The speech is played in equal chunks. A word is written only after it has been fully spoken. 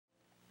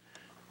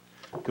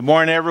Good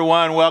morning,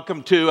 everyone.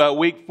 Welcome to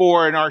week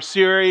 4 in our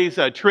series,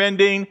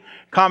 Trending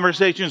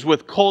Conversations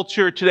with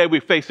Culture. Today we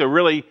face a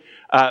really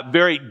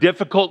very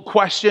difficult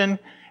question,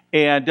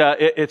 and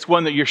it's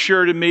one that you're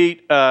sure to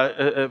meet,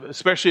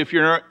 especially if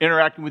you're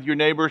interacting with your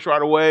neighbors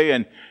right away,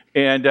 and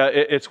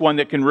it's one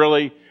that can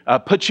really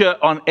put you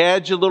on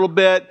edge a little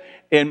bit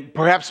and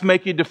perhaps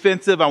make you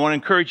defensive. I want to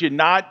encourage you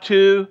not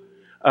to.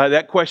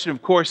 That question,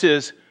 of course,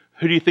 is,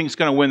 who do you think is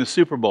going to win the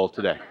Super Bowl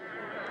today?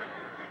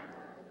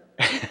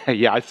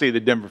 Yeah, I see the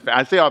Denver fan.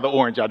 I see all the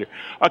orange out here.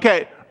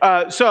 Okay,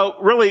 so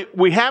really,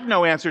 we have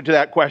no answer to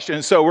that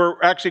question. So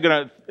we're actually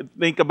going to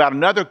think about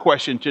another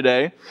question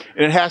today,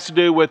 and it has to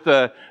do with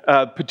the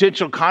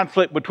potential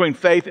conflict between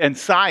faith and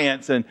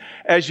science. And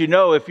as you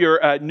know, if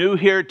you're new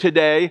here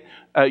today,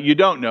 you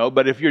don't know,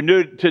 but if you're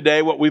new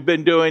today, what we've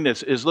been doing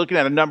is looking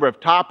at a number of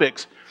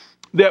topics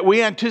that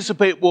we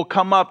anticipate will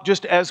come up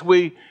just as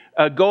we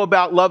go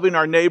about loving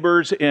our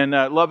neighbors and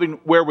loving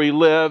where we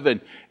live.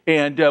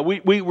 And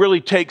we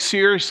really take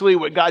seriously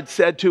what God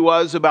said to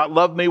us about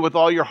love me with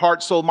all your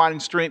heart, soul, mind,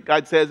 and strength,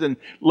 God says, and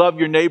love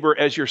your neighbor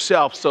as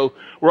yourself. So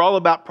we're all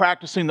about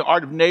practicing the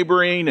art of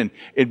neighboring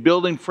and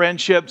building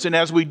friendships. And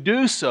as we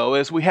do so,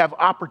 as we have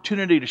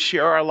opportunity to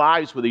share our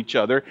lives with each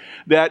other,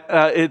 that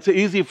it's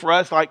easy for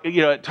us,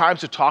 at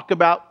times to talk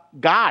about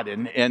God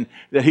and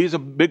that He's a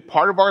big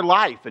part of our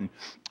life.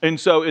 And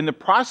so in the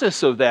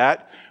process of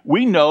that,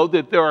 we know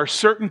that there are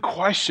certain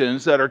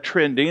questions that are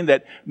trending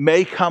that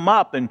may come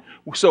up. And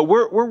so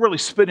we're really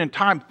spending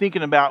time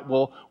thinking about,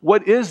 well,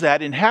 what is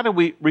that and how do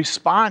we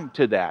respond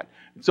to that?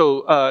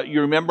 So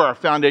you remember our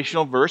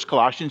foundational verse,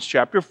 Colossians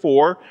chapter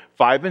 4,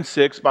 5 and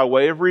 6, by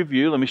way of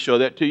review. Let me show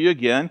that to you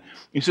again.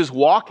 He says,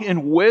 walk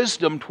in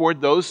wisdom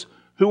toward those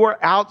who are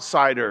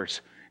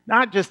outsiders.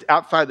 Not just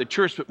outside the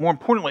church, but more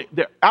importantly,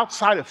 they're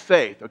outside of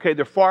faith. Okay,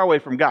 they're far away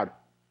from God.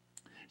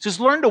 He says,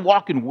 learn to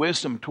walk in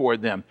wisdom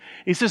toward them.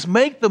 He says,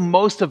 make the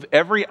most of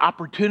every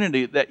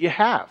opportunity that you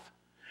have.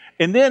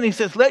 And then he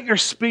says, let your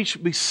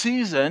speech be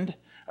seasoned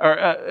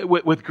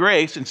with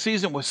grace and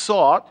seasoned with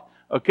salt.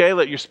 Okay,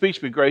 let your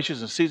speech be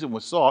gracious and seasoned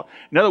with salt.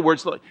 In other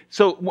words,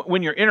 so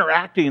when you're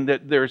interacting,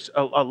 that there's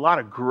a lot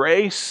of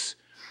grace.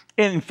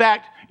 And in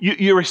fact,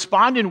 you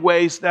respond in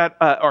ways that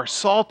are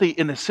salty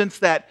in the sense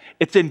that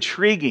it's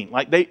intriguing.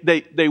 Like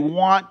they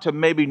want to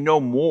maybe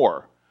know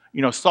more.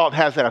 You know, salt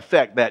has that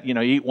effect that, you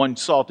eat one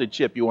salted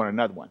chip, you want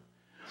another one.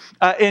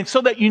 And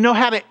so that you know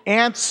how to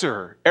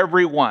answer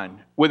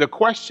everyone with a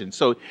question.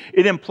 So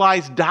it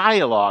implies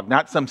dialogue,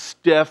 not some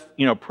stiff,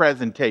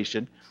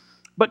 presentation,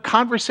 but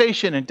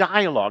conversation and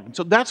dialogue. And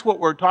so that's what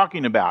we're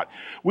talking about.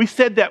 We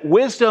said that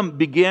wisdom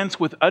begins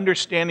with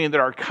understanding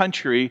that our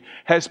country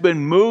has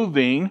been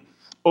moving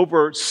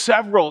over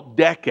several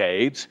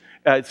decades.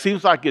 It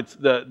seems like it's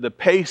the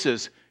pace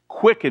is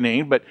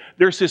quickening, but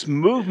there's this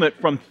movement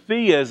from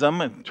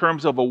theism in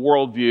terms of a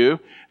worldview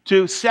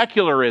to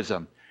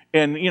secularism.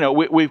 And,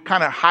 we've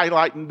kind of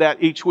highlighted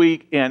that each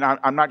week, and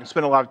I'm not going to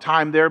spend a lot of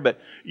time there,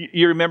 but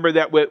you remember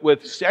that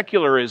with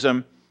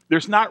secularism,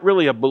 there's not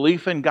really a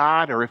belief in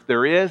God, or if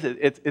there is,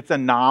 it's a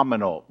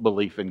nominal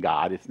belief in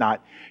God. It's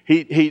not,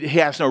 he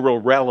has no real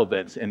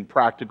relevance in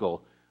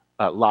practical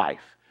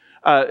life.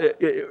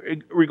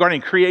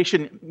 Regarding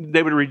creation,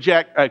 they would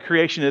reject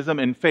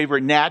creationism and favor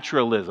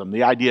naturalism,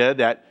 the idea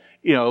that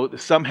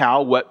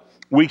somehow what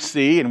we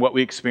see and what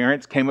we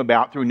experience came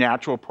about through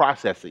natural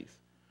processes.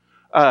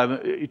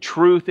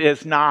 Truth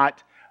is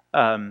not,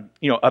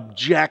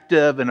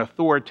 objective and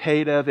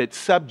authoritative. It's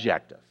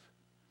subjective.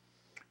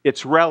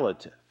 It's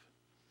relative.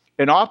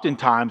 And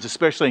oftentimes,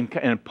 especially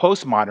in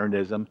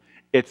postmodernism,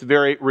 it's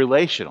very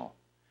relational.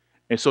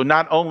 And so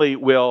not only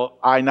will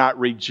I not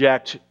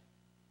reject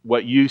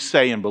what you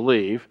say and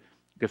believe,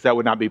 because that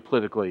would not be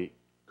politically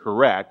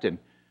correct, and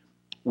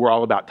we're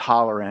all about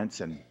tolerance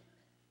and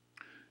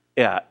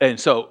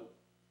so,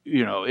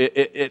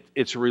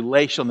 it's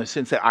relational in the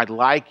sense that I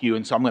like you,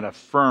 and so I'm going to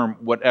affirm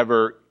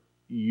whatever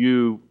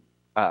you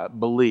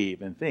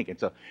believe and think. And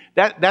so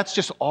that's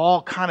just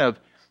all kind of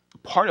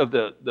part of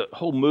the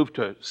whole move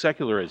to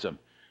secularism.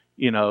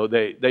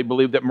 They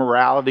believe that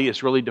morality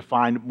is really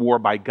defined more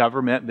by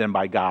government than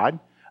by God.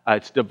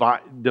 It's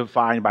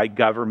defined by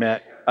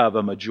government of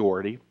a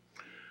majority.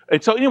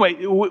 And so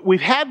anyway,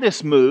 we've had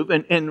this move,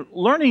 and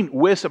learning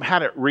wisdom, how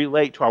to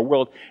relate to our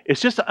world,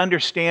 is just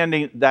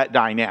understanding that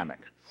dynamic.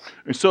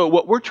 And so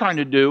what we're trying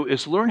to do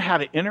is learn how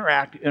to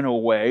interact in a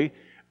way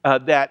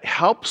that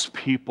helps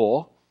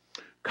people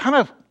kind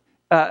of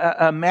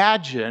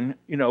imagine,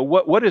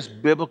 what is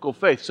biblical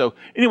faith. So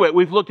anyway,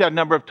 we've looked at a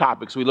number of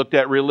topics. We looked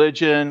at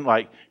religion,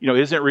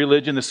 isn't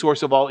religion the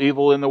source of all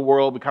evil in the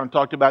world? We kind of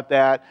talked about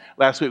that.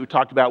 Last week we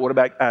talked about, what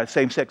about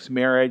same-sex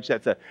marriage?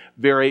 That's a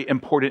very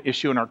important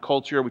issue in our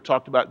culture. We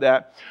talked about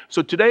that.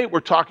 So today we're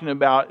talking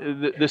about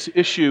this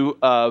issue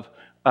of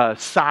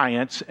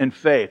science and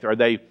faith. Are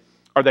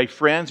they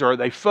friends or are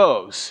they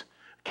foes?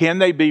 Can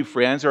they be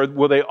friends, or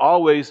will they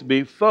always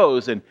be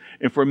foes? And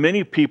for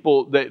many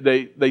people,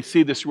 they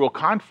see this real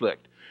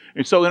conflict.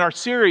 And so in our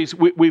series,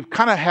 we've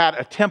kind of had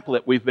a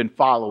template we've been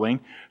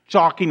following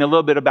talking a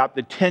little bit about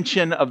the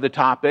tension of the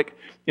topic,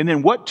 and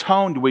then what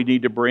tone do we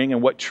need to bring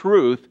and what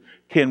truth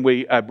can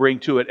we bring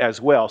to it as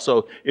well.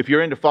 So if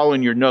you're into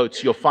following your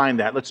notes, you'll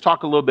find that. Let's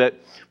talk a little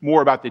bit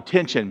more about the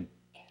tension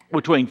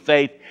between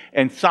faith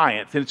and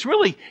science. And it's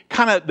really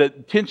kind of the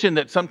tension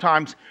that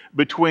sometimes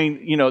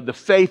between, the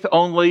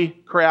faith-only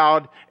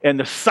crowd and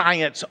the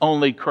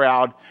science-only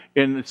crowd,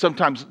 and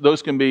sometimes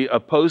those can be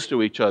opposed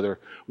to each other.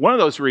 One of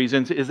those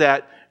reasons is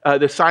that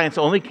the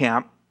science-only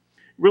camp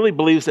really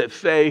believes that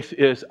faith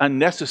is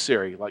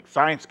unnecessary. Like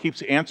science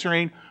keeps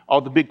answering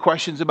all the big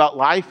questions about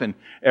life, and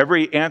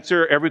every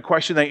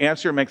question they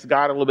answer makes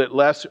God a little bit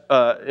less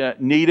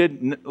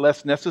needed,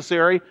 less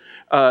necessary.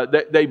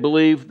 They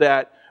believe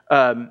that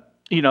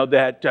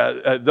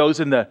those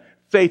in the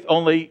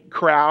faith-only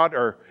crowd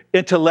are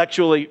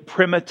intellectually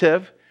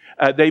primitive.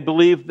 They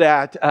believe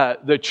that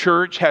the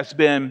church has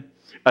been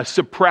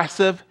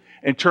suppressive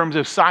in terms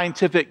of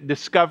scientific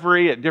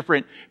discovery at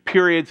different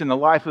periods in the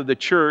life of the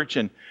church,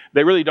 and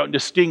they really don't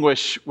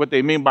distinguish what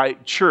they mean by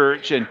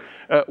church. And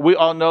we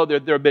all know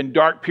that there have been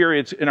dark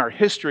periods in our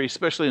history,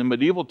 especially in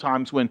medieval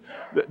times, when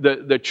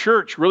the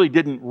church really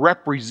didn't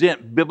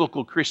represent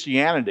biblical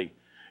Christianity.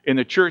 And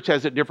the church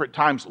has at different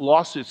times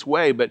lost its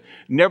way, but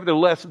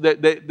nevertheless,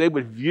 they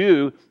would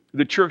view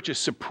the church as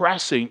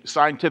suppressing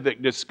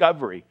scientific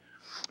discovery.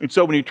 And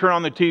so when you turn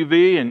on the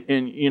TV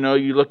and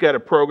you look at a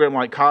program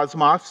like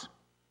Cosmos,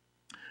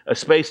 a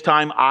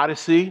space-time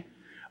odyssey,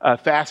 a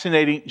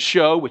fascinating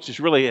show, which is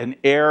really an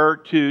heir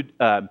to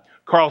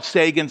Carl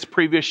Sagan's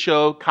previous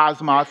show,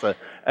 Cosmos,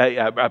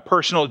 a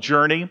personal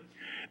journey,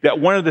 that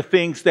one of the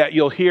things that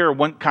you'll hear,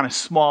 one kind of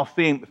small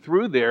theme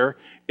through there,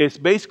 is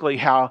basically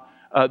how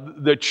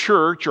the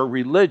church or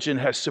religion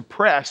has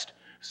suppressed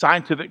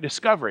scientific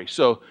discovery.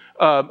 So,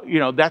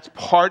 that's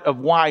part of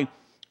why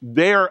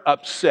they're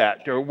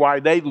upset or why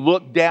they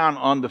look down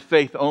on the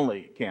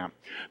faith-only camp.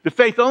 The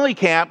faith-only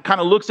camp kind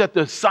of looks at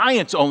the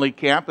science-only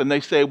camp and they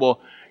say, well,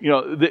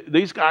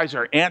 these guys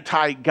are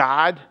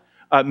anti-God.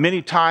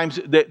 Many times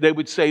they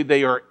would say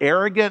they are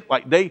arrogant,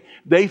 like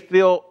they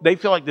feel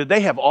like that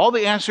they have all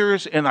the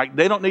answers and like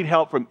they don't need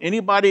help from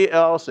anybody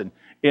else,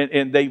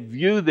 and they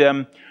view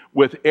them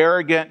with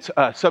arrogance.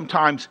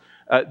 Sometimes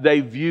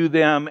they view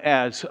them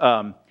as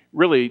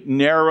really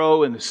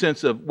narrow in the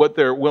sense of what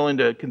they're willing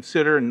to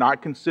consider and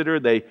not consider.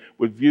 They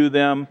would view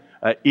them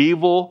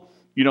evil.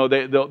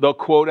 They'll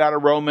quote out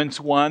of Romans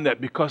 1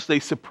 that because they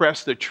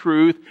suppress the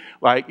truth,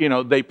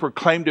 they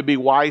proclaim to be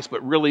wise,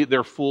 but really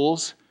they're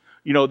fools.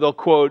 They'll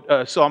quote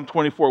Psalm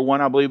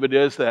 24:1, I believe it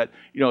is, that,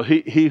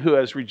 he who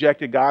has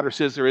rejected God or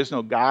says there is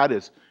no God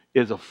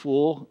is a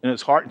fool in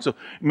his heart. And so,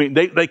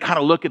 they kind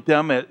of look at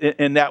them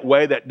in that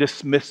way, that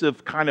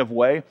dismissive kind of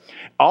way.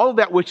 All of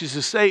that, which is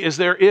to say, is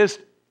there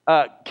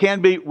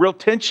can be real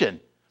tension.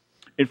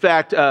 In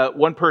fact,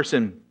 one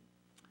person,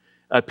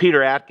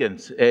 Peter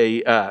Atkins,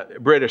 a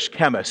British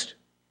chemist,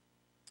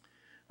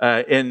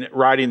 in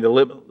writing The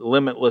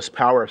Limitless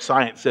Power of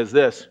Science, says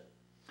this.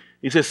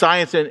 He says,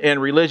 science and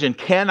religion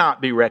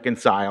cannot be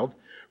reconciled.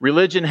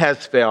 Religion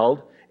has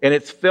failed, and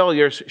its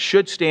failures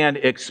should stand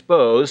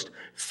exposed.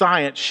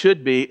 Science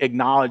should be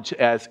acknowledged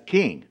as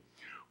king.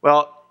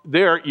 Well,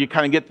 there you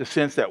kind of get the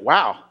sense that,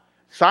 wow,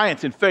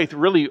 science and faith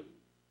really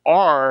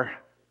are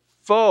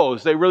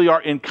foes. They really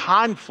are in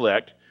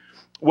conflict.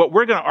 What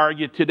we're going to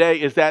argue today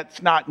is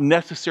that's not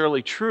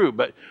necessarily true.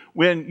 But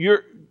when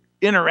you're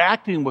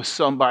interacting with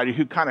somebody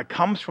who kind of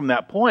comes from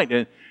that point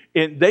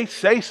and they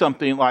say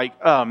something like,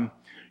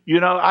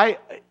 I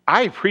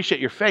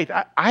appreciate your faith.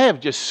 I have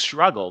just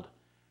struggled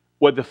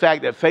with the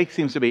fact that faith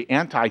seems to be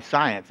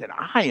anti-science, and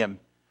I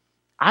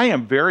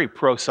am very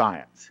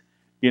pro-science.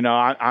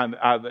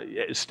 I've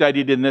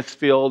studied in this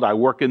field. I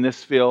work in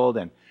this field,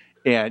 and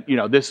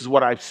this is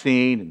what I've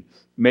seen. And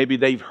maybe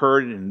they've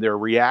heard it and they're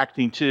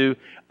reacting to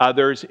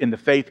others in the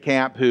faith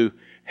camp who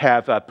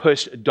have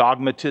pushed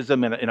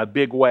dogmatism in a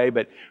big way.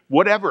 But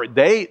whatever,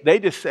 they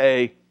just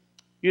say,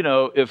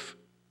 if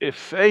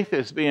faith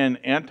is being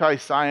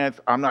anti-science,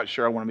 I'm not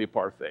sure I want to be a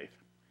part of faith,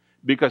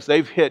 because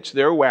they've hitched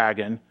their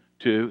wagon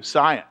to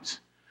science.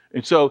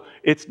 And so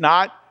it's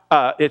not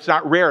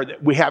rare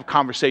that we have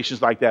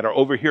conversations like that or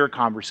overhear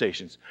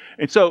conversations.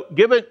 And so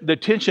given the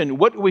tension,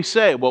 what do we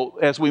say? Well,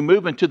 as we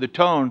move into the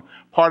tone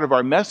part of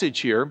our message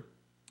here,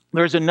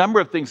 there's a number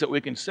of things that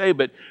we can say,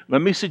 but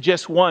let me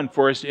suggest one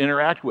for us to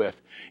interact with.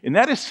 And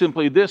that is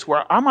simply this,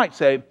 where I might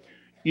say,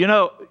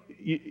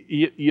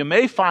 you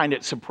may find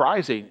it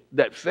surprising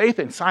that faith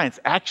and science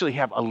actually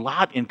have a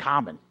lot in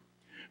common.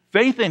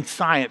 Faith and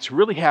science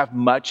really have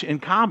much in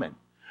common,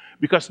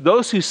 because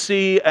those who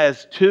see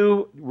as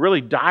two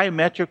really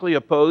diametrically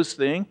opposed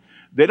things,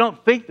 they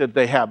don't think that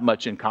they have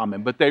much in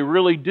common, but they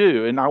really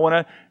do. And I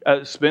want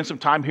to spend some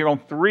time here on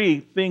three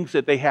things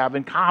that they have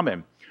in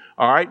common.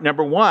 All right,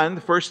 number one,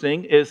 the first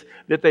thing is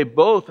that they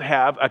both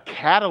have a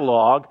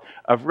catalog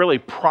of really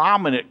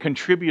prominent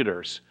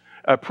contributors,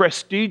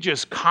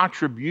 prestigious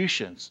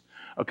contributions.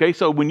 Okay,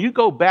 so when you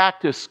go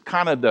back to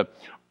kind of the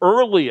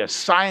earliest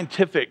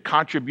scientific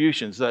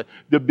contributions,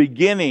 the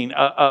beginning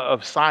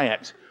of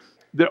science,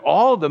 that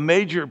all the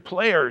major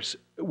players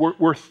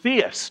were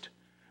theists.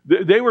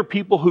 They were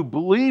people who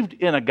believed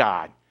in a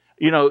God.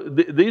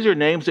 These are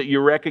names that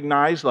you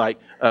recognize, like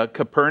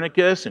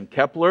Copernicus and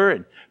Kepler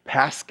and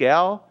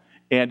Pascal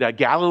and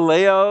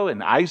Galileo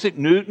and Isaac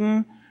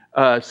Newton.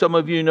 Some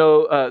of you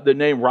know the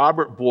name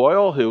Robert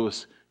Boyle, who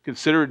was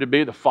considered to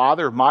be the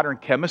father of modern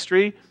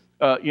chemistry,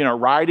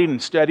 writing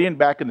and studying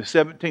back in the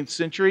 17th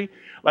century.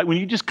 Like when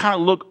you just kind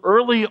of look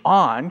early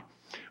on,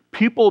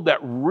 people that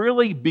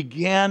really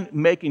began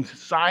making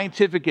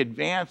scientific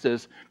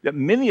advances, that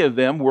many of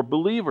them were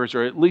believers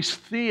or at least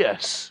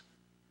theists.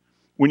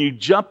 When you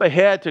jump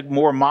ahead to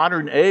more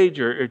modern age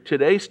or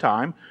today's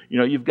time,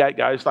 you've got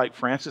guys like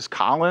Francis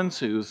Collins,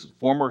 who's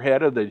former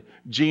head of the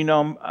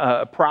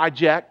Genome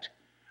Project,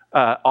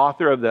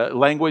 author of The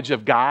Language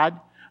of God.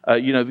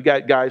 You've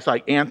got guys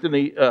like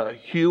Anthony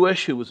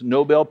Hewish, who was a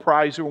Nobel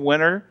Prize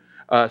winner.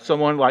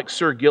 Someone like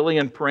Sir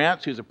Gillian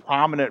Prance, who's a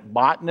prominent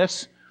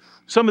botanist.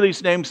 Some of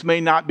these names may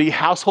not be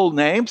household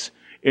names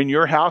in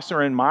your house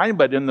or in mine,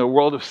 but in the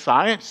world of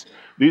science,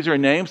 these are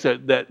names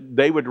that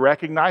they would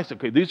recognize.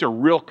 Okay, these are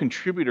real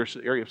contributors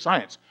to the area of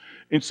science.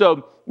 And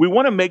so we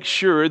want to make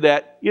sure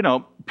that,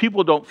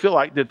 people don't feel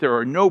like that there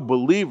are no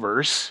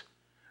believers,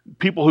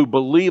 people who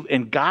believe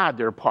in God,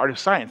 they're a part of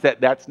science.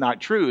 That's not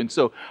true. And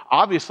so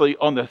obviously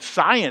on the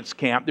science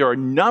camp, there are a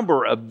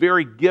number of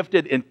very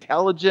gifted,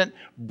 intelligent,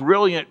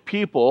 brilliant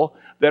people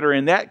that are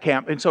in that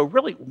camp. And so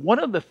really one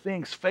of the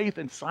things faith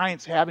and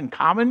science have in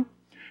common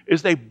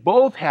is they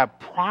both have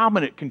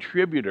prominent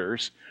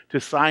contributors to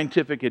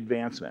scientific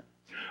advancement.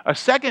 A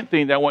second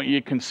thing that I want you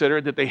to consider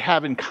that they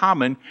have in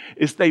common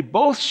is they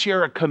both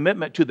share a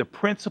commitment to the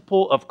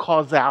principle of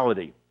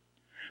causality.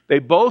 They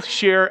both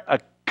share a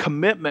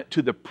commitment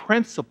to the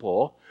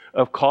principle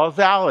of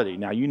causality.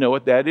 Now, you know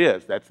what that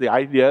is. That's the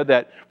idea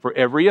that for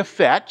every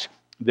effect,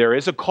 there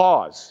is a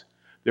cause.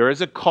 There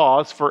is a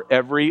cause for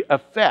every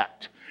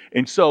effect.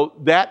 And so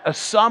that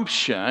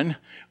assumption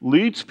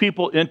leads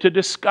people into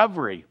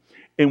discovery.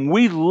 And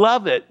we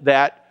love it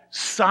that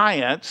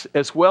science,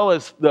 as well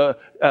as the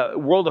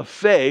world of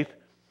faith,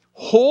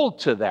 hold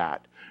to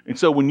that. And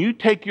so when you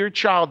take your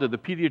child to the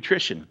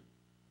pediatrician,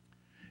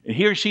 and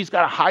he or she's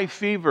got a high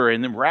fever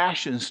and then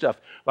rash and stuff,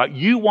 like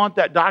you want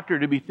that doctor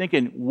to be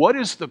thinking, what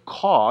is the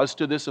cause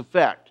to this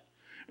effect?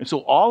 And so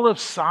all of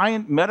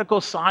science,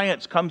 medical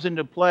science comes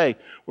into play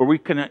where we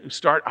can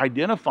start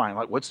identifying,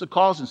 like, what's the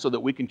cause? And so that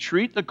we can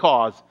treat the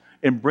cause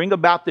and bring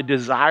about the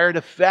desired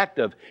effect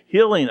of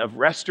healing, of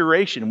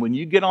restoration. When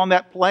you get on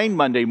that plane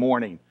Monday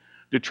morning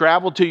to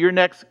travel to your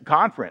next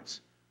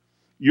conference,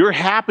 you're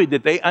happy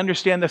that they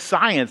understand the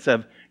science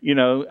of,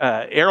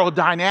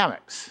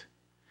 aerodynamics.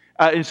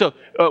 And so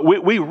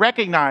we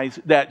recognize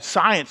that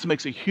science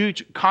makes a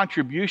huge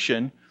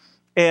contribution.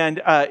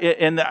 And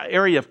in the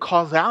area of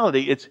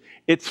causality,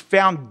 it's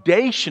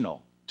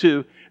foundational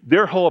to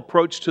their whole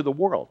approach to the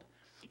world.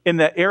 In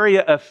the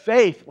area of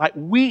faith, like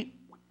we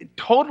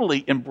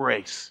totally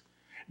embrace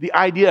the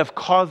idea of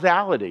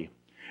causality.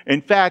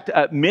 In fact,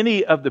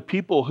 many of the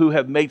people who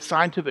have made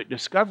scientific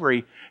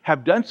discovery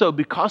have done so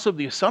because of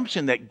the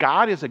assumption that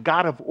God is a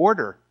God of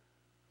order.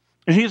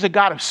 And He's a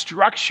God of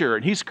structure,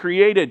 and He's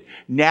created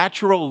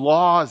natural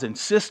laws and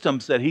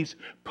systems that He's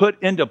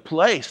put into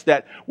place,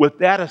 that with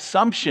that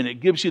assumption, it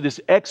gives you this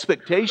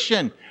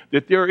expectation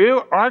that there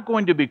are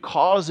going to be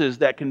causes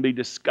that can be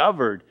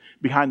discovered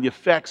behind the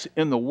effects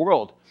in the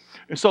world.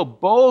 And so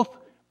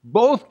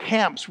both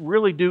camps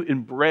really do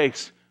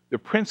embrace the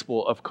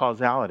principle of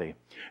causality.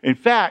 In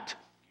fact,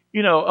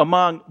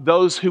 among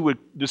those who would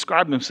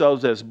describe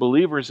themselves as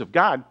believers of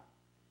God,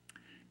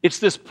 it's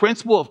this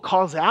principle of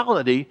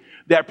causality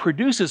that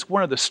produces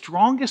one of the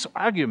strongest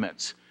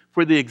arguments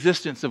for the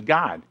existence of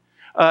God.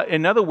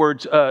 In other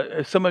words,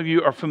 some of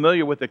you are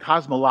familiar with the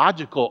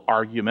cosmological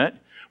argument,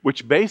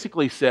 which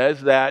basically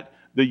says that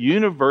the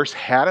universe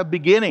had a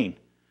beginning.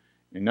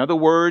 In other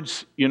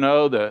words,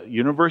 the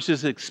universe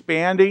is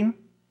expanding,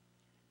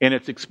 and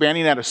it's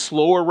expanding at a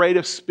slower rate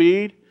of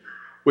speed,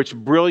 which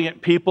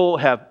brilliant people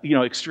have,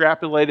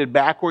 extrapolated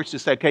backwards to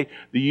say, okay,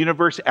 the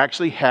universe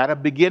actually had a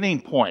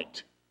beginning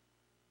point.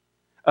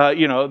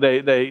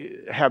 They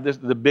have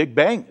the Big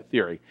Bang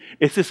theory.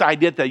 It's this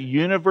idea that the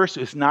universe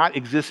has not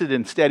existed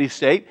in steady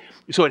state.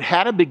 So it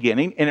had a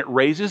beginning, and it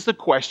raises the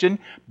question,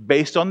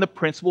 based on the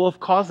principle of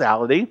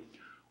causality,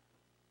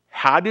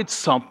 how did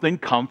something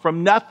come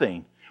from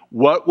nothing?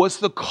 What was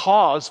the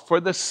cause for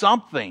the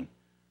something,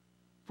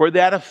 for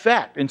that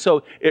effect? And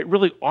so it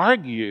really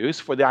argues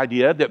for the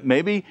idea that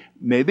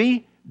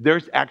maybe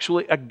there's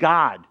actually a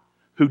God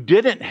who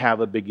didn't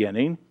have a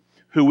beginning,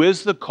 who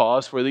is the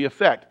cause for the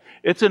effect.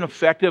 It's an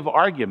effective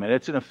argument.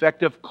 It's an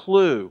effective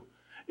clue.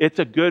 It's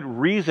a good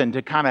reason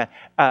to kind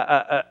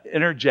of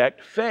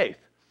interject faith.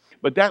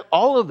 But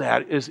all of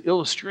that is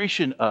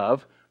illustration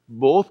of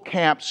both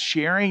camps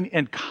sharing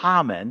in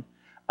common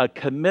a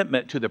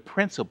commitment to the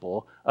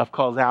principle of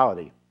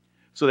causality.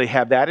 So they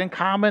have that in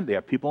common. They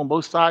have people on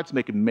both sides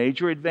making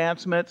major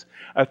advancements.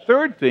 A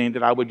third thing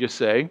that I would just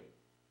say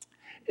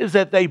is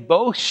that they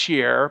both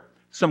share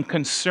some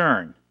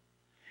concern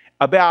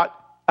about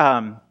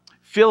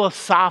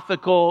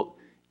philosophical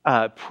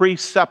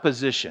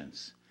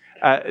presuppositions.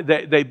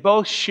 They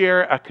both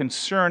share a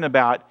concern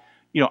about,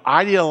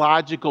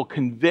 ideological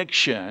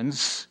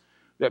convictions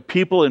that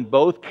people in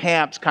both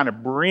camps kind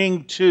of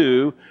bring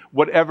to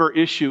whatever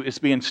issue is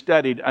being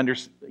studied under,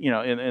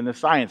 in the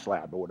science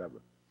lab or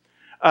whatever.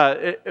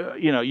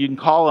 You can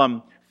call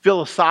them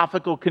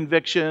philosophical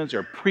convictions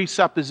or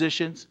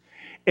presuppositions.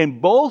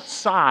 And both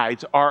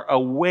sides are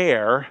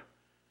aware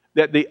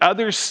that the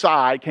other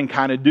side can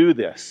kind of do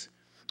this.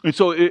 And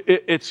so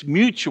it's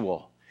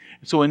mutual.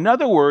 So in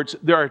other words,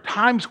 there are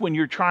times when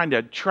you're trying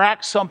to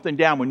track something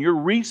down, when you're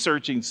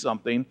researching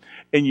something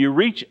and you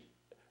reach,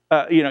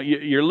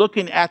 you're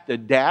looking at the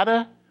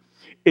data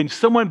and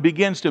someone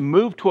begins to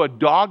move to a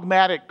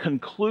dogmatic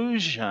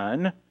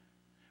conclusion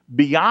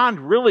beyond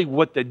really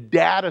what the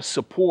data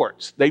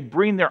supports. They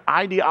bring their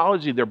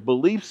ideology, their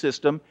belief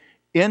system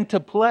into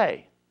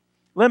play.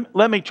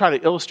 Let me try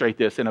to illustrate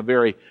this in a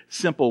very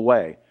simple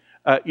way.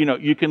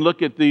 You can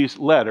look at these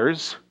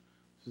letters.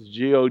 This is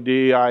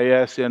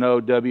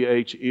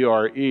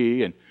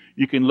GODISNOWHERE, and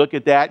you can look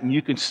at that and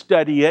you can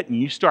study it and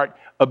you start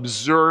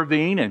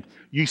observing and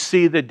you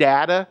see the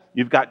data.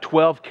 You've got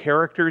 12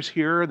 characters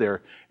here.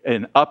 They're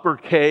in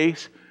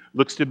uppercase.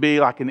 Looks to be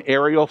like an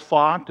Arial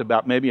font,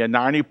 about maybe a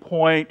 90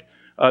 point.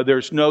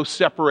 There's no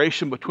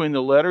separation between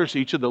the letters.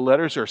 Each of the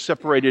letters are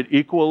separated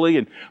equally.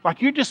 And like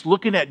you're just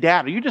looking at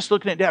data. You're just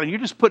looking at data. You're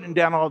just putting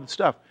down all the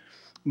stuff.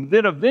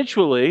 Then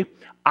eventually,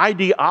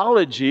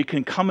 ideology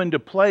can come into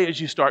play as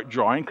you start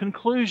drawing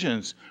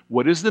conclusions.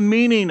 What is the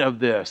meaning of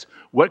this?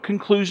 What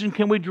conclusion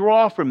can we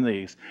draw from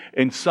these?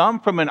 And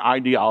some from an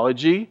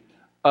ideology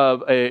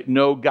of a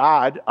no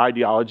God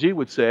ideology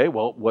would say,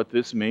 well, what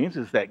this means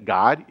is that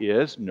God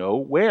is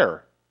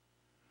nowhere.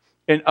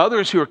 And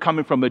others who are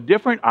coming from a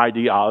different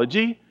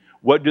ideology,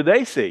 what do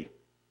they see?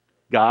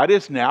 God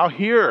is now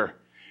here.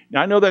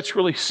 Now, I know that's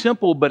really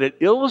simple, but it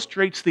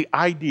illustrates the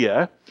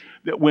idea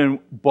that when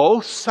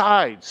both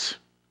sides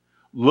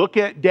look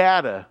at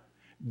data,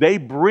 they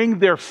bring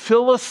their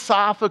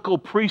philosophical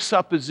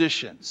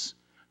presuppositions,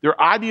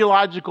 their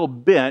ideological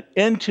bent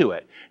into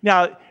it.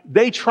 Now,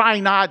 they try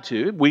not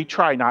to. We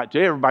try not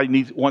to.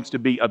 Everybody wants to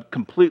be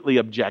completely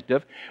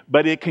objective,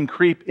 but it can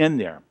creep in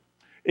there.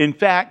 In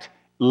fact,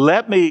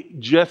 let me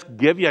just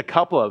give you a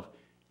couple of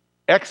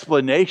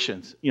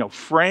explanations,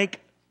 frank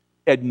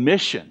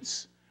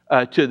admissions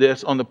to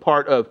this on the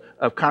part of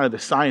kind of the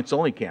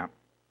science-only camp.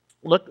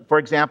 Look, for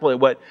example, at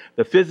what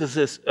the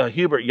physicist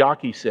Hubert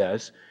Yockey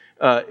says,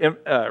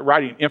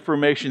 writing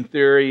Information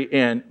Theory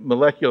and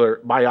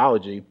Molecular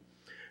Biology.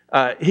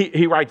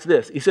 He writes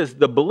this. He says,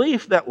 the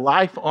belief that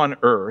life on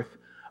Earth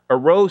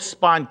arose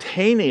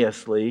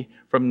spontaneously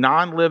from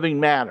non-living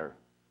matter.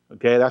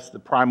 Okay, that's the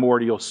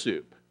primordial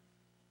soup,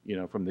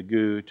 from the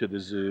goo to the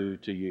zoo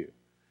to you.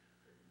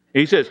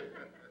 He says,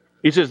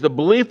 the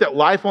belief that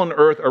life on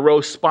Earth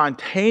arose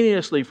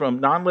spontaneously from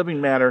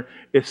non-living matter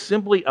is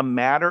simply a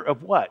matter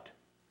of what?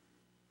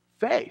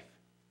 Faith.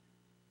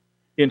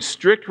 In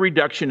strict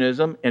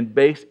reductionism and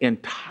based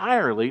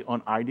entirely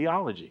on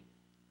ideology.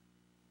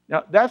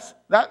 Now,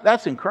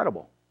 that's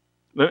incredible.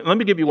 Let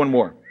me give you one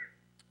more.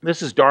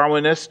 This is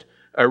Darwinist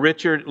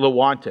Richard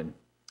Lewontin,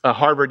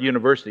 Harvard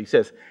University. He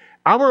says,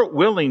 our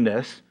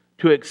willingness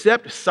to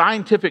accept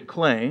scientific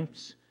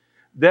claims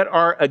that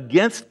are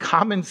against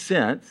common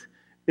sense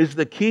is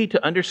the key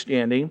to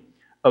understanding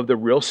of the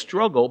real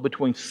struggle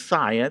between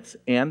science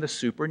and the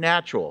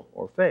supernatural,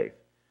 or faith.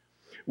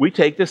 We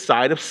take the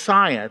side of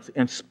science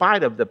in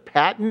spite of the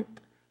patent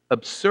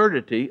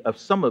absurdity of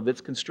some of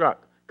its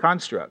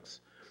constructs,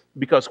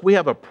 because we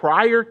have a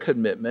prior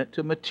commitment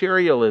to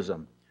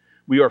materialism.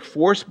 We are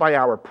forced by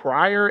our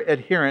prior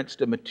adherence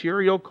to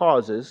material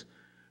causes,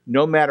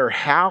 no matter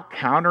how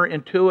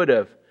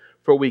counterintuitive,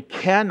 for we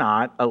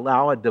cannot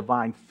allow a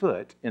divine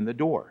foot in the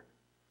door.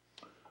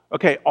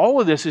 Okay,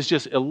 all of this is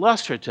just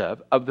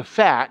illustrative of the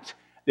fact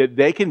that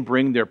they can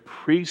bring their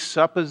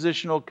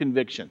presuppositional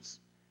convictions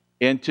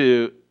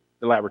into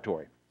the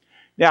laboratory.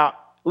 Now,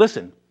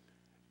 listen,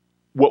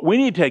 what we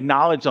need to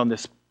acknowledge on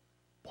this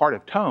part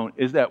of tone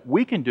is that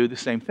we can do the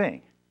same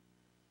thing.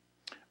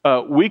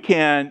 We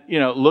can,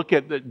 look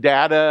at the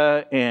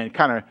data and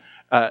kind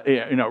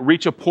of,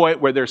 reach a point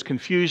where there's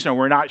confusion and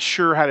we're not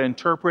sure how to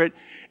interpret,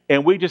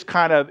 and we just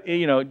kind of,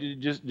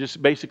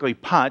 just basically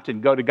punt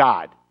and go to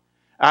God.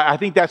 I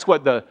think that's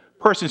what the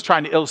person's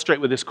trying to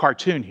illustrate with this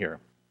cartoon here.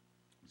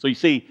 So you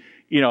see,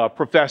 a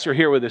professor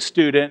here with a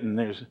student,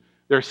 and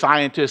they're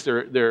scientists,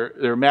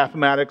 they're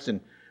mathematics and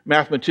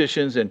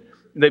mathematicians, and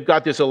they've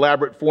got this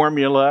elaborate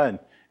formula,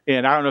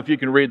 and I don't know if you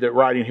can read the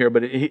writing here,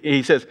 but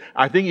he says,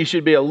 I think you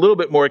should be a little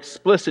bit more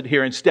explicit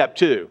here in step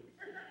 2,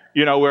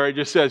 where it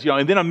just says,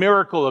 and then a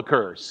miracle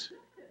occurs.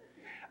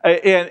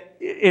 And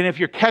if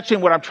you're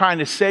catching what I'm trying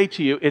to say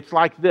to you, it's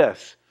like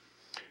this.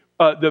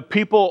 The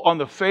people on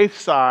the faith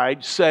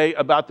side say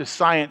about the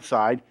science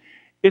side,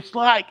 it's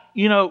like,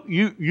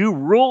 you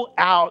rule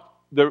out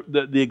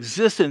the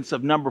existence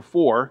of number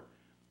 4,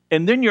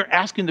 and then you're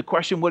asking the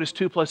question, what is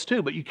 2 plus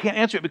 2? But you can't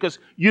answer it because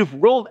you've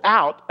ruled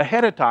out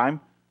ahead of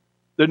time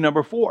the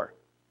number 4.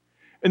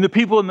 And the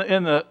people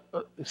in the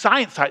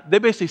science side, they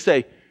basically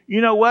say,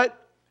 you know what?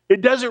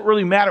 It doesn't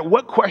really matter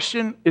what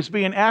question is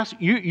being asked.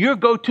 Your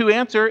go-to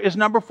answer is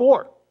number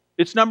 4.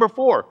 It's number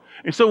 4.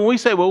 And so when we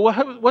say, well,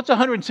 what's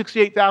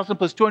 168,000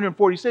 plus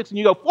 246? And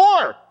you go,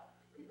 4.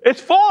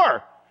 It's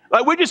 4.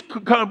 Like we just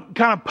kind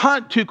of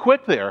punt too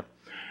quick there.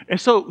 And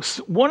so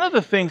one of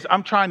the things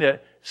I'm trying to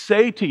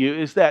say to you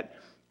is that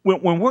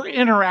when we're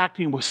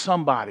interacting with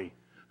somebody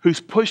who's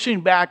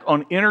pushing back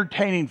on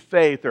entertaining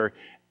faith or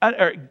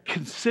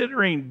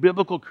considering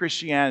biblical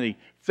Christianity,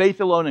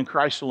 faith alone in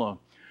Christ alone,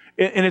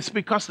 and it's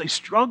because they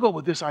struggle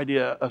with this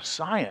idea of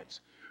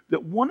science,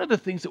 that one of the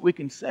things that we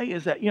can say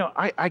is that,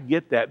 I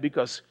get that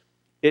because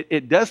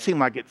it does seem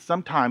like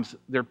sometimes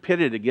they're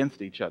pitted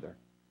against each other.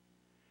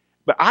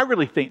 But I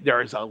really think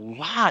there is a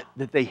lot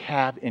that they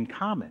have in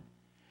common.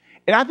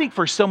 And I think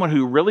for someone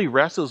who really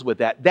wrestles with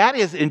that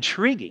is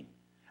intriguing.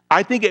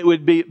 I think it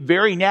would be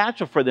very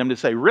natural for them to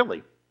say,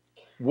 really,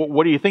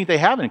 what do you think they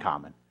have in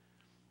common?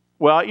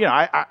 Well,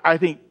 I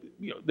think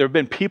there have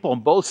been people on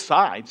both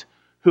sides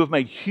who have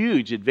made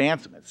huge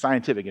advancements,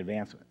 scientific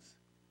advancements.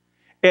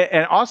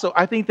 And also,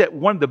 I think that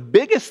one of the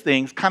biggest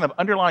things kind of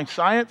underlying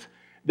science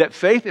that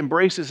faith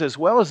embraces as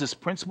well as this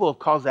principle of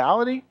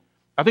causality,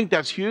 I think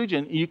that's huge.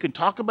 And you can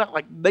talk about,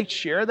 like, they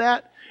share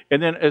that.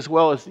 And then as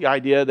well as the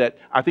idea that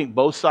I think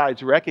both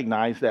sides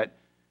recognize that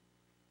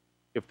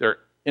if they're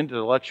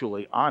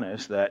intellectually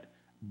honest, that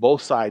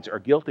both sides are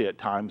guilty at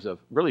times of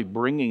really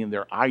bringing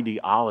their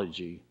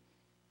ideology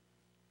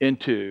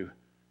into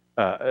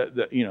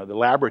the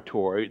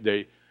laboratory.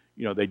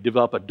 They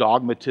develop a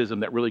dogmatism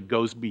that really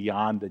goes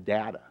beyond the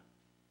data.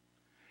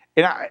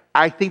 And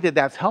I think that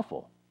that's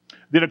helpful.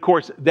 Then, of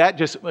course, that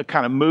just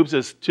kind of moves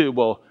us to,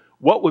 well,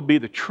 what would be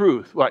the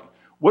truth? Like,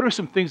 what are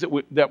some things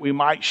that we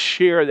might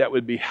share that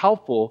would be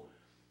helpful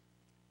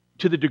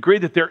to the degree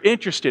that they're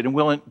interested and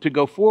willing to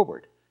go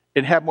forward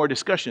and have more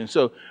discussion?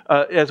 So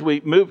as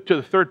we move to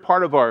the third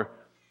part of our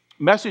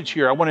message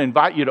here, I want to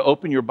invite you to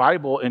open your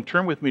Bible and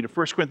turn with me to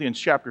 1 Corinthians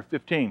chapter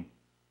 15.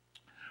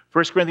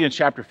 1 Corinthians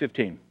chapter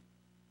 15.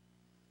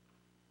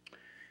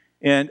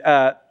 And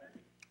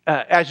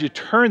as you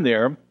turn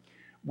there,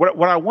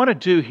 what I want to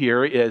do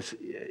here is,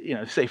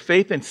 say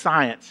faith and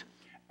science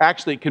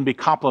actually can be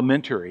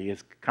complementary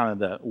is kind of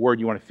the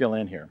word you want to fill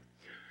in here.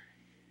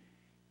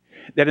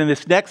 That in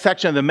this next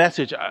section of the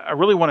message, I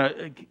really want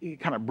to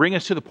kind of bring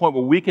us to the point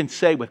where we can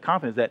say with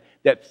confidence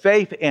that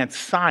faith and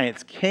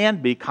science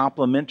can be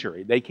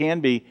complementary. They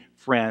can be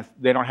friends.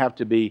 They don't have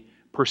to be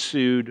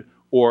pursued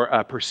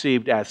or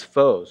perceived as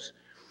foes.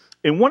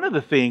 And one of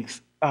the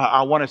things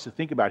I want us to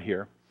think about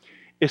here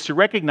is to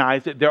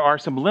recognize that there are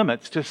some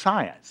limits to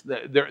science.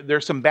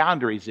 There's some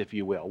boundaries, if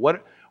you will.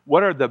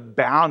 What are the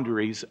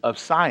boundaries of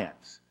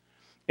science?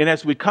 And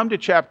as we come to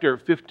chapter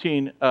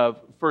 15 of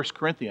 1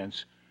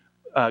 Corinthians,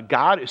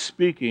 God is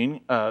speaking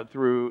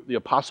through the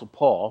Apostle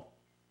Paul,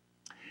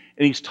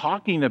 and he's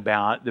talking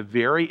about the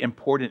very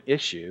important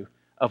issue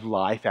of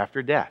life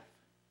after death.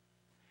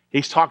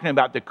 He's talking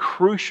about the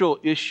crucial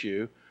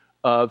issue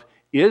of,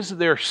 is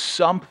there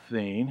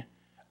something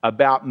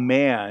about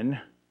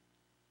man,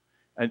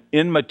 an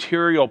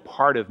immaterial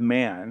part of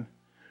man,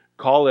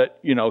 call it,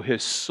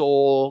 his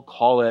soul,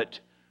 call it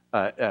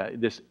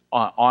this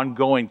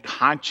ongoing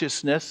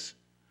consciousness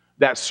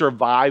that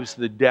survives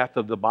the death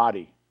of the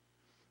body.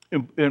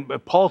 And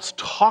Paul's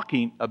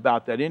talking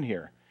about that in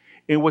here.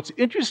 And what's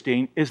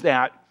interesting is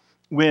that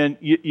when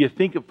you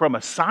think of from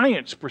a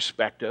science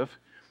perspective,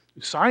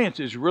 science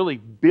is really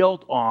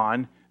built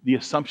on the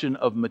assumption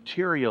of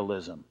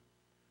materialism.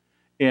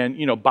 And,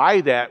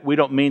 by that, we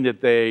don't mean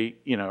that they,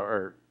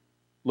 are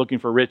looking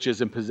for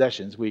riches and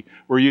possessions.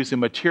 We're using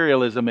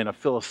materialism in a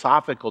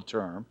philosophical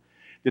term,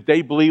 that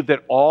they believe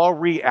that all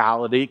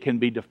reality can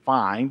be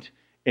defined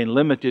and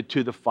limited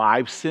to the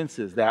 5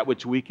 senses, that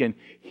which we can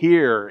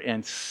hear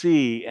and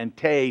see and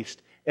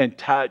taste and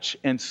touch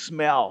and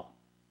smell.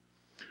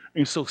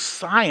 And so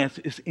science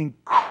is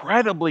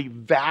incredibly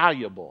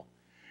valuable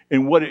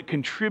in what it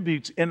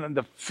contributes in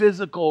the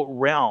physical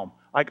realm,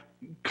 like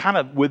kind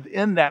of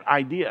within that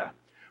idea.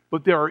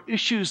 But there are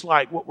issues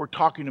like what we're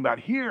talking about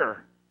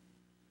here,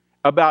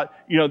 about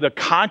the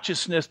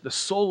consciousness, the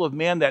soul of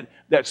man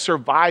that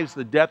survives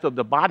the death of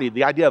the body,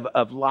 the idea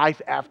of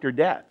life after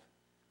death.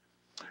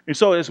 And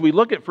so as we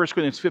look at 1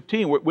 Corinthians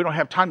 15, we don't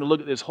have time to look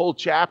at this whole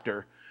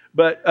chapter,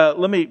 but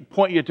let me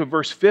point you to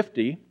verse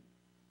 50.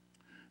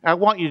 I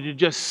want you to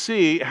just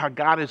see how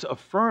God is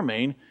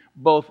affirming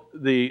both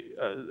the,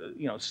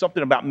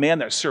 something about man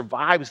that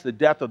survives the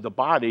death of the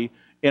body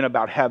and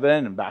about heaven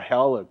and about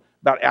hell and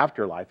about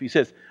afterlife. He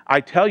says, I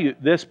tell you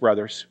this,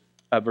 brothers,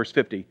 verse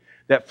 50,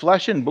 that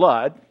flesh and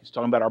blood, he's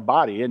talking about our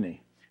body, isn't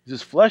he? He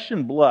says, flesh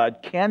and blood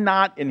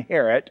cannot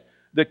inherit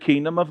the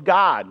kingdom of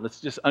God. Let's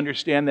just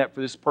understand that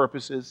for this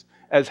purposes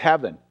as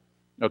heaven,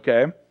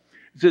 okay?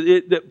 So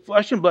that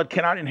flesh and blood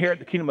cannot inherit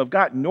the kingdom of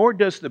God, nor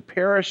does the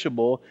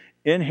perishable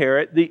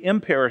inherit the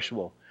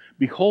imperishable.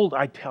 Behold,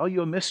 I tell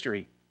you a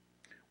mystery.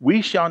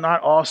 We shall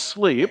not all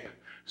sleep.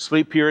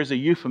 Sleep here is a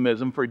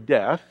euphemism for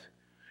death.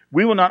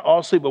 We will not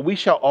all sleep, but we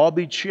shall all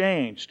be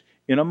changed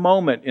in a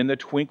moment, in the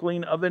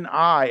twinkling of an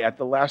eye, at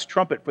the last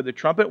trumpet. For the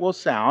trumpet will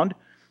sound,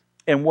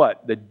 and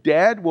what? The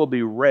dead will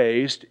be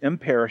raised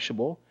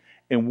imperishable,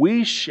 and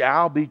we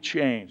shall be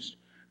changed.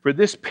 For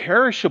this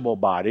perishable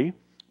body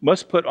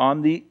must put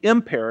on the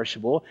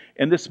imperishable,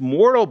 and this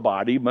mortal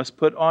body must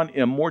put on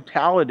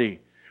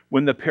immortality.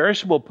 When the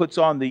perishable puts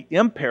on the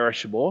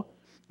imperishable,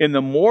 and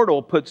the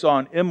mortal puts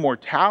on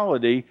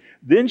immortality,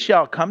 then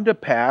shall come to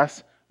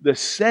pass the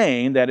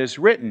saying that is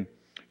written,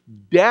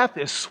 death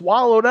is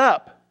swallowed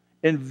up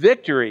in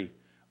victory.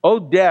 O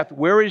death,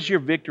 where is your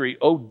victory?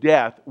 O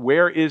death,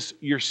 where is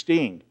your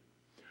sting?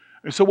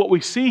 And so what we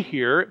see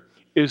here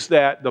is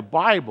that the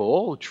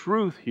Bible,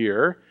 truth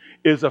here,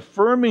 is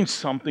affirming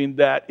something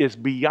that is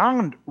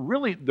beyond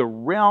really the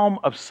realm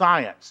of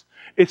science.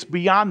 It's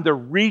beyond the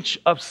reach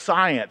of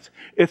science.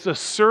 It's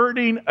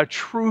asserting a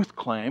truth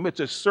claim. It's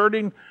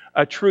asserting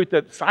a truth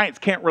that science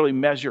can't really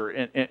measure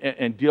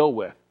and deal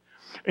with.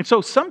 And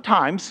so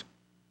sometimes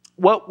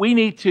what we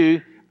need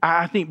to,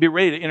 I think, be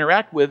ready to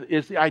interact with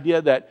is the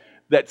idea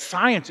that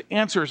science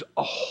answers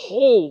a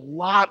whole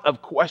lot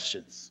of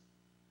questions.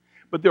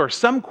 But there are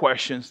some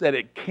questions that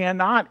it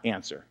cannot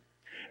answer.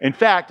 In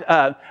fact,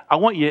 I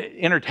want you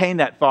to entertain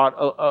that thought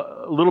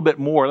a little bit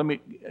more. Let me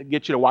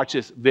get you to watch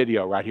this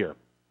video right here.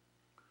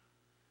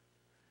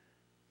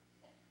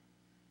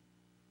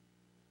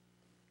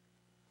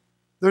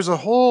 There's a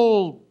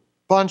whole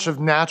bunch of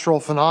natural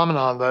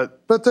phenomenon that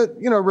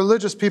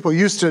religious people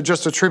used to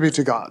just attribute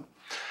to God.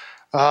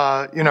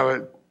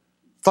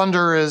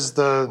 Thunder is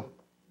the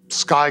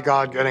sky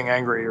god getting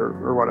angry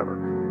or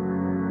whatever.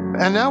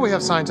 And now we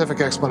have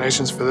scientific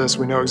explanations for this.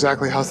 We know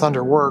exactly how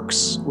thunder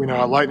works. We know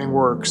how lightning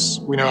works.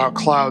 We know how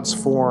clouds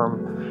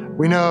form.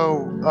 We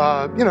know,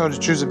 to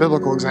choose a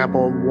biblical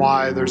example,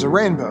 why there's a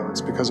rainbow.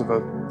 It's because of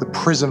the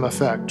prism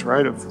effect,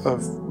 right,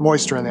 of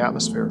moisture in the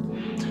atmosphere.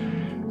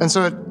 And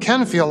so it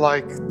can feel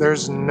like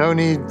there's no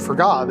need for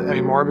God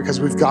anymore because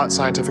we've got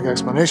scientific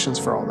explanations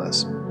for all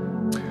this.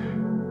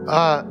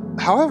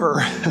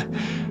 However,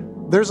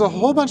 there's a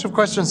whole bunch of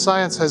questions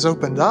science has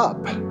opened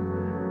up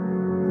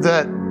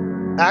that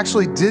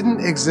actually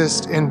didn't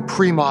exist in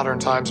pre-modern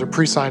times or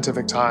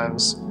pre-scientific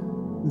times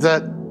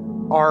that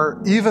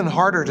are even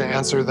harder to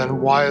answer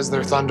than why is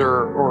there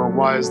thunder or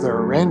why is there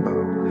a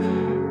rainbow?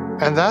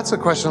 And that's a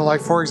question like,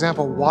 for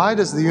example, why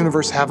does the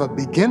universe have a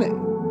beginning?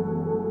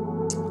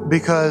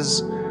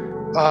 Because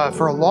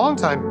for a long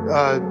time,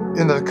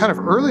 in the kind of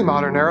early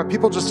modern era,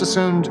 people just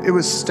assumed it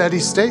was steady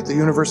state. The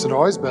universe had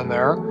always been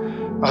there.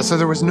 So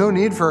there was no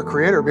need for a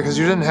creator because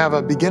you didn't have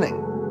a beginning.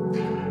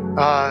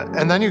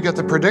 And then you get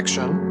the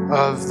prediction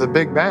of the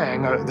Big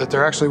Bang, that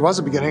there actually was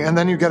a beginning, and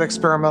then you get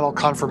experimental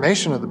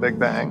confirmation of the Big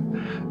Bang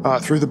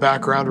through the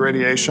background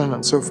radiation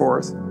and so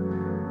forth.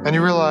 And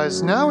you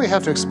realize now we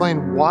have to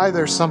explain why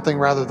there's something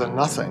rather than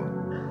nothing.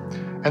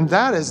 And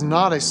that is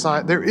not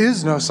there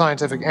is no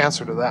scientific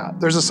answer to that.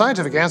 There's a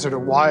scientific answer to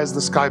why is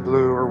the sky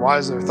blue or why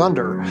is there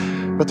thunder,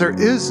 but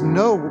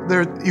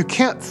you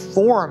can't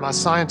form a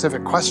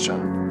scientific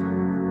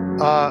question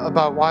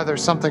about why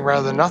there's something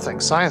rather than nothing.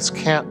 Science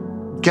can't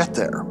get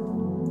there.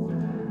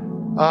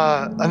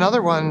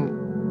 Another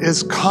one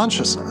is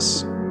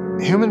consciousness.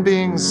 Human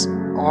beings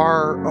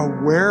are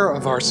aware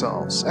of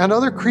ourselves, and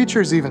other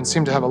creatures even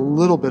seem to have a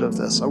little bit of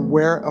this,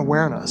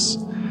 awareness.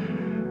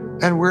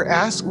 And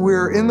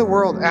we're in the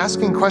world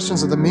asking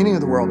questions of the meaning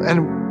of the world.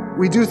 And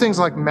we do things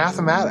like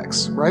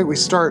mathematics, right? We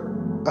start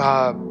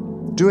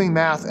doing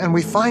math, and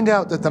we find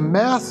out that the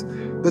math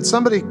that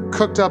somebody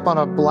cooked up on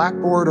a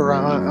blackboard or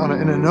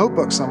in a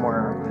notebook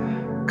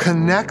somewhere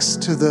connects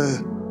to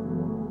the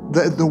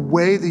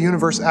way the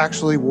universe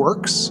actually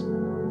works.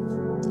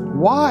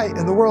 Why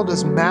in the world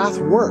does math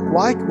work?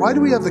 Why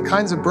do we have the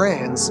kinds of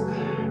brains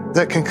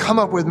that can come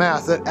up with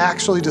math that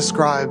actually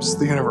describes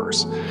the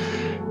universe?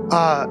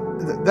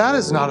 That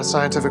is not a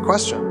scientific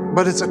question,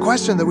 but it's a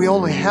question that we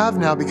only have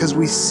now because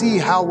we see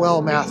how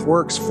well math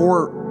works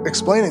for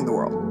explaining the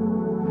world.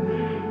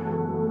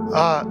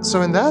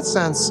 So in that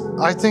sense,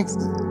 I think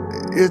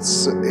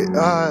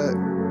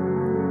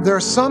there are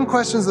some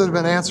questions that have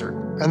been answered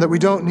and that we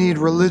don't need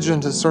religion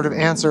to sort of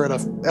answer at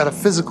a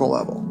physical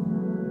level.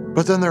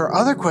 But then there are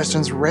other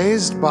questions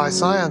raised by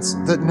science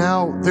that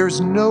now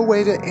there's no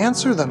way to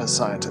answer them as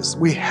scientists.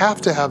 We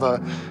have to have a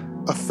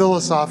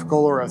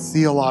philosophical or a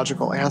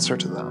theological answer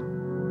to them.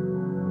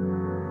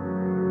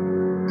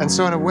 And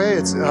so in a way,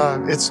 it's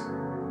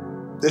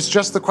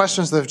just the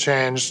questions that have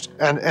changed,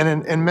 and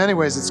in many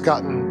ways it's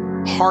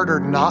gotten harder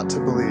not to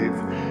believe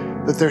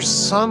that there's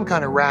some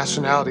kind of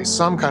rationality,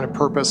 some kind of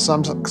purpose,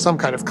 some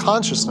kind of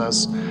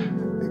consciousness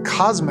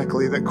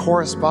cosmically that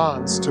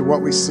corresponds to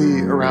what we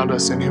see around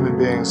us in human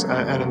beings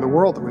and in the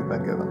world that we've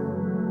been given.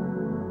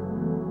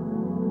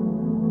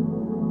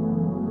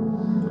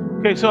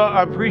 Okay, so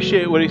I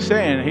appreciate what he's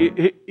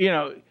saying.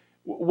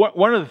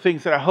 One of the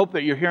things that I hope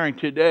that you're hearing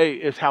today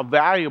is how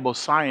valuable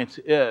science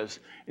is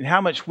and how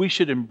much we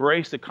should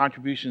embrace the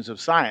contributions of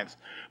science.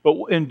 But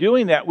in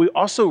doing that, we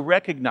also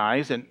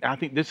recognize, and I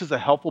think this is a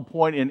helpful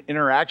point in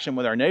interaction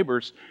with our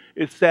neighbors,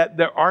 it's that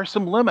there are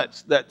some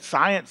limits that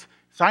science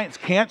Science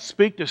can't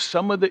speak to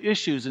some of the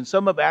issues, and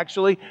some of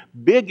actually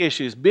big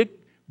issues,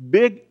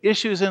 big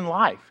issues in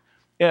life,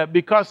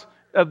 because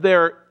of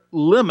their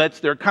limits,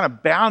 their kind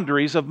of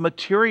boundaries of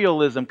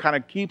materialism kind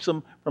of keeps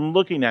them from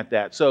looking at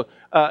that. So,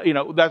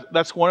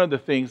 that's one of the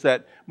things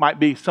that might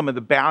be some of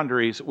the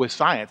boundaries with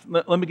science.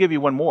 Let me give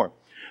you one more.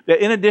 That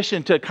in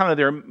addition to kind of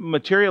their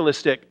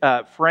materialistic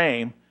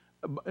frame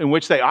in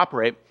which they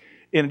operate,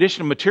 in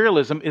addition to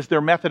materialism is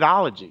their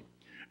methodology.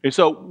 And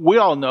so we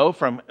all know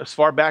from as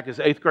far back as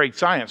 8th grade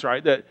science,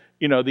 right, that,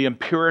 the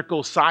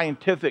empirical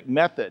scientific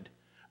method,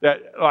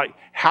 that like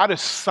how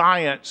does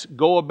science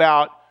go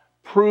about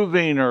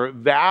proving or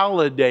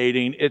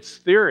validating its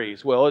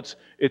theories? Well,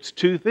 it's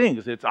two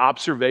things. It's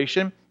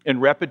observation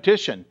and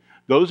repetition.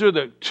 Those are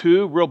the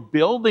two real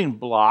building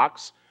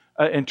blocks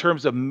in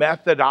terms of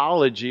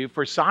methodology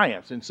for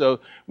science. And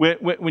so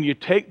when you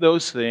take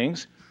those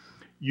things,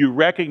 you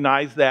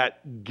recognize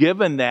that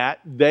given that,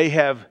 they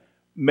have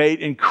made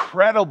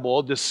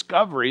incredible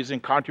discoveries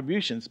and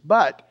contributions,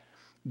 but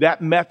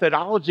that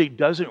methodology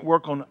doesn't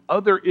work on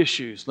other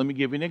issues. Let me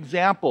give you an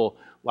example,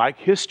 like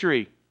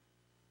history.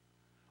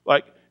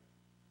 Like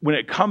when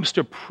it comes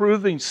to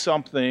proving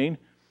something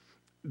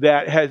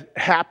that has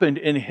happened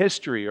in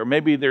history, or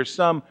maybe there's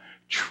some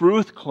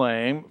truth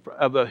claim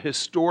of a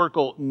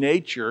historical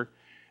nature,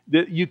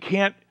 that you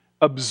can't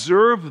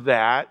observe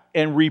that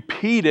and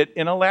repeat it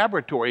in a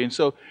laboratory. And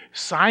so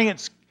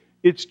science,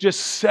 it's just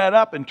set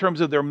up in terms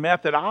of their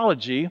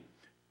methodology,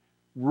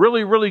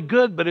 really, really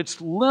good, but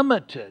it's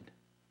limited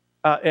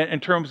in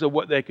terms of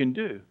what they can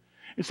do.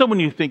 And so when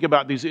you think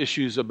about these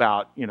issues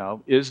about,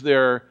 is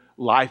there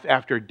life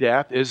after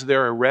death? Is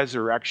there a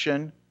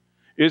resurrection?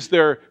 Is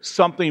there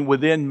something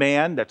within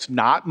man that's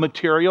not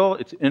material?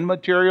 It's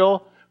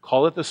immaterial.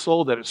 Call it the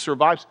soul, that it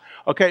survives.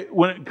 Okay,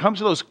 when it comes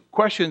to those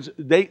questions,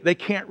 they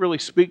can't really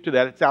speak to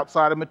that. It's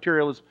outside of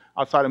materialism,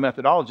 outside of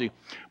methodology.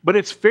 But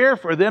it's fair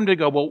for them to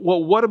go,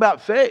 well, what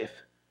about faith?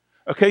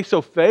 Okay,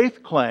 so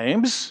faith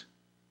claims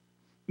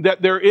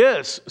that there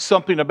is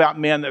something about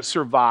man that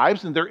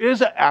survives, and there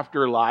is an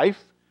afterlife.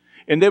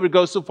 And they would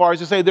go so far as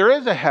to say there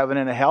is a heaven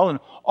and a hell and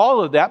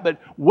all of that. But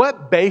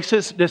what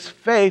basis does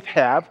faith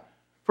have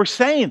for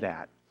saying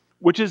that?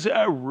 Which is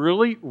a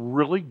really,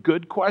 really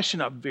good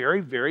question, a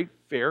very, very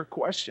fair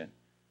question.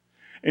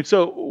 And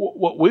so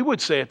what we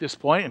would say at this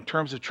point in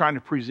terms of trying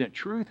to present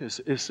truth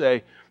is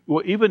say,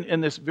 well, even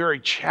in this very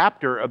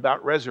chapter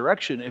about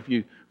resurrection, if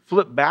you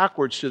flip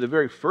backwards to the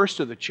very first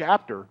of the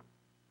chapter,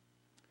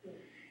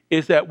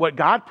 is that what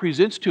God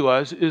presents to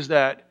us is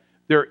that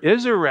there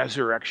is a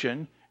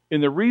resurrection.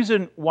 And the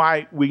reason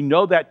why we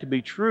know that to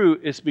be true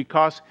is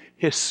because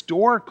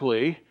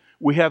historically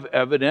we have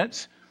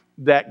evidence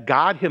that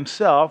God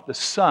himself, the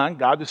Son,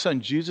 God the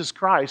Son, Jesus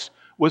Christ,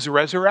 was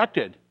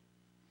resurrected.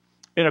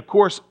 And of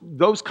course,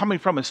 those coming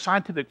from a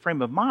scientific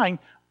frame of mind,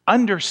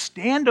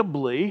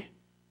 understandably,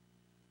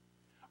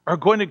 are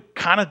going to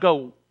kind of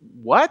go,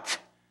 what?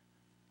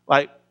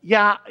 Like,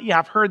 yeah,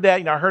 I've heard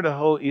that. I heard the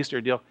whole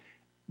Easter deal.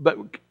 But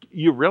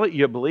you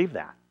believe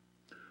that?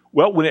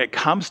 Well, when it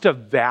comes to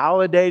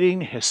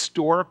validating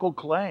historical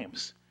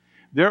claims,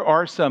 there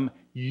are some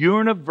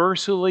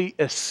universally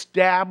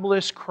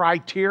established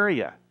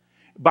criteria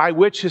by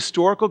which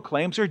historical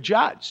claims are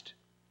judged.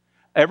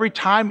 Every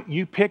time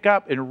you pick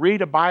up and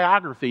read a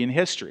biography in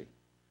history,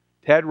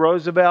 Ted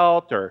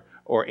Roosevelt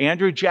or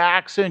Andrew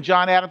Jackson,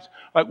 John Adams,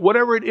 like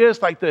whatever it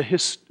is, like the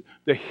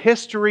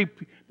history,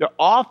 the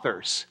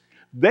authors,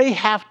 they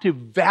have to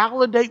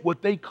validate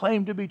what they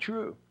claim to be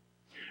true.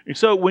 And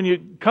so when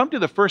you come to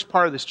the first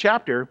part of this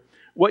chapter,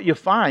 what you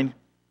find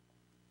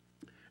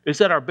is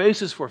that our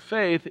basis for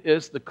faith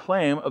is the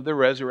claim of the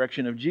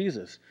resurrection of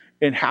Jesus.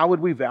 And how would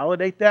we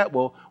validate that?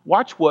 Well,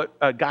 watch what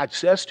God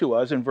says to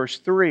us in verse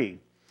 3.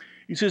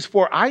 He says,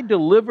 "For I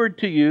delivered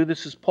to you,"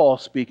 this is Paul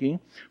speaking,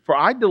 "for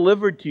I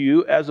delivered to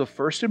you as of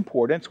first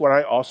importance what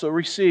I also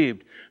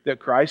received, that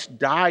Christ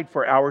died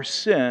for our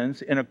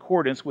sins in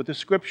accordance with the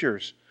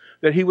Scriptures,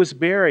 that he was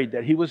buried,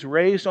 that he was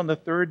raised on the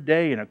third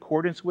day in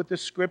accordance with the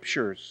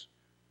Scriptures,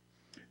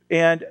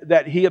 and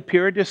that he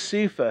appeared to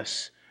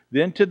Cephas,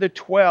 then to the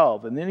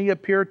 12, and then he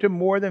appeared to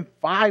more than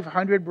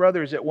 500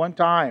 brothers at one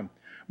time,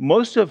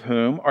 most of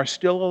whom are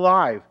still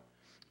alive,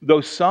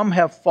 though some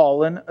have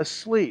fallen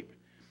asleep.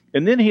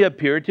 And then he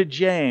appeared to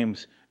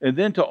James, and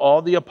then to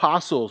all the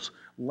apostles.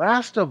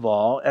 Last of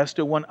all, as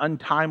to one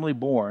untimely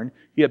born,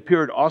 he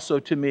appeared also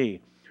to me.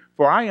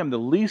 For I am the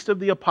least of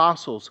the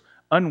apostles,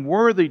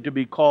 unworthy to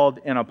be called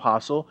an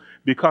apostle,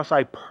 because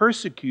I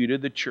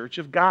persecuted the church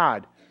of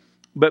God.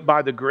 But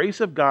by the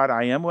grace of God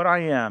I am what I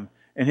am,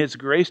 and his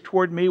grace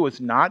toward me was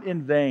not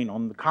in vain.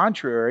 On the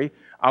contrary,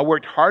 I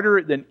worked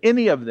harder than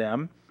any of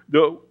them,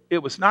 though it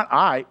was not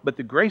I, but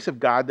the grace of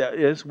God that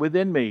is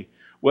within me.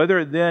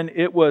 Whether then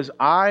it was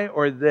I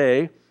or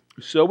they,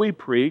 so we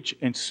preach,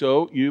 and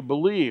so you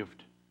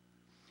believed."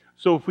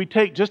 So if we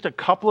take just a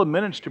couple of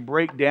minutes to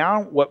break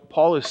down what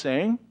Paul is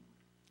saying,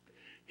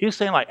 he's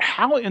saying, like,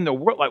 how in the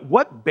world, like,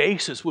 what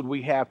basis would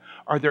we have?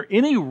 Are there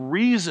any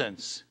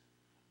reasons?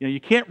 You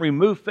can't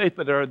remove faith,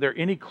 but are there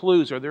any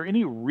clues? Are there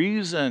any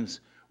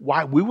reasons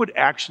why we would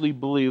actually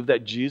believe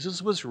that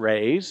Jesus was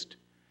raised,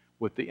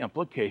 with the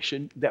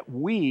implication that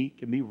we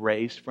can be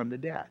raised from the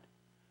dead.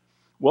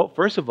 Well,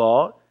 first of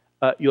all,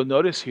 you'll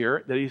notice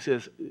here that he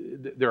says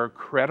there are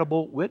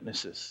credible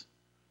witnesses.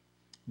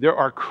 There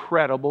are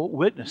credible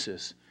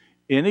witnesses.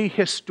 Any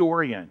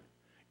historian,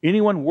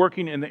 anyone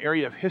working in the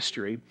area of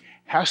history,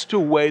 has to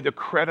weigh the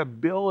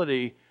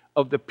credibility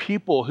of the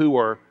people who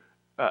are,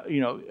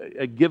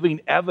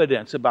 giving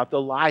evidence about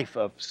the life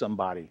of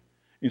somebody.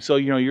 And so,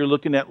 you're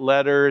looking at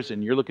letters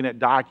and you're looking at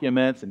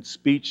documents and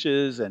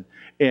speeches and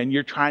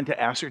you're trying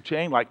to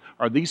ascertain, like,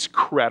 are these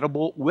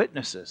credible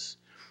witnesses?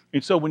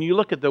 And so when you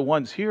look at the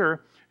ones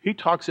here, he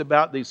talks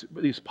about these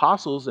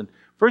apostles. And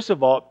first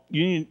of all,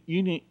 you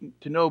need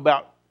to know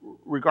about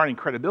regarding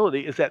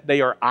credibility is that they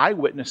are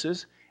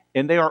eyewitnesses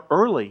and they are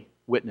early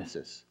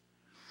witnesses.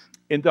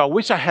 And I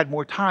wish I had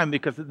more time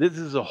because this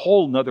is a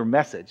whole nother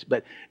message,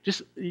 but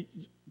just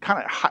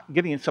kind of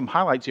getting some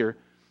highlights here.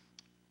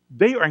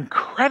 They are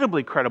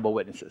incredibly credible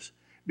witnesses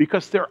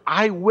because they're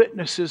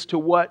eyewitnesses to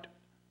what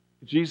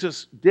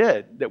Jesus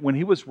did, that when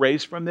he was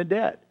raised from the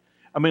dead.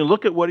 I mean,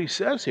 look at what he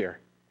says here.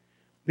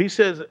 He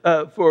says,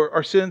 for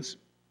our sins,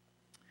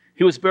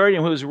 he was buried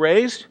and he was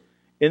raised,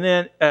 and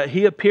then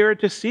he appeared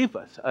to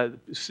Cephas.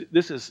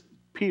 This is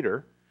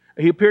Peter.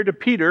 He appeared to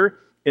Peter,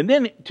 and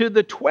then to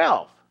the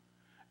 12.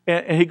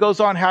 And he goes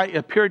on how he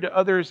appeared to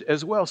others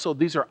as well. So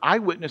these are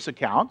eyewitness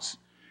accounts.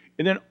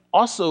 And then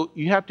also,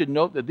 you have to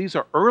note that these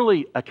are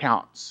early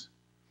accounts.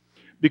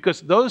 Because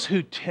those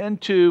who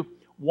tend to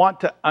want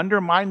to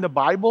undermine the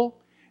Bible,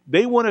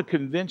 they want to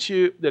convince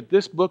you that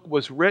this book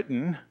was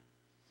written,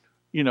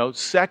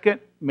 2nd,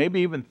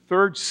 maybe even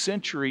 3rd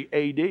century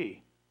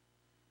AD.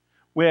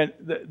 When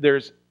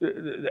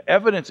the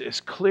evidence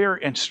is clear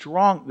and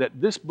strong that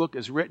this book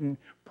is written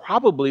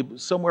probably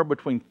somewhere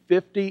between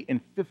 50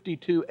 and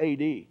 52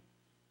 AD.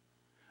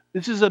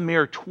 This is a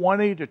mere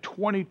 20 to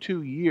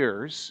 22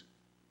 years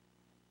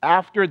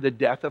after the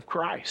death of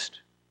Christ.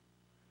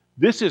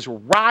 This is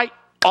right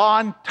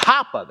on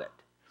top of it.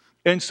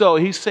 And so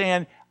he's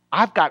saying,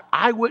 I've got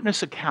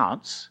eyewitness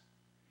accounts,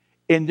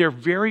 and they're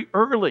very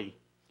early.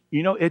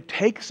 It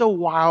takes a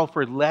while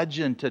for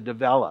legend to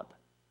develop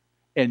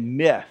and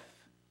myth,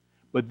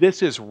 but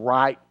this is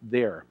right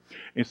there.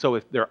 And so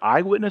if they're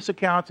eyewitness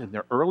accounts and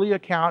they're early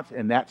accounts,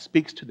 and that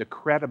speaks to the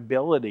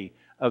credibility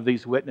of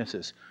these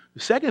witnesses. The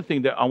second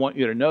thing that I want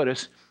you to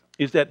notice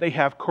is that they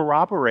have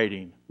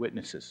corroborating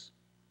witnesses.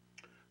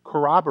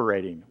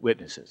 Corroborating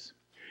witnesses.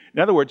 In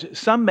other words,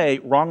 some may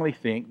wrongly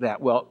think that,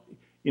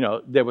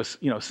 there was,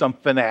 some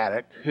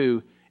fanatic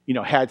who,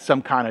 had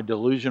some kind of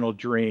delusional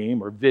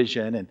dream or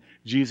vision, and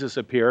Jesus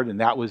appeared and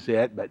that was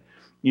it, but,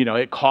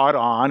 it caught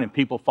on and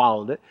people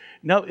followed it.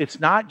 No, it's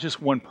not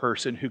just one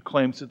person who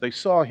claims that they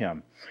saw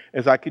him.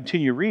 As I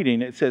continue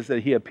reading, it says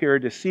that he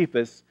appeared to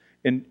Cephas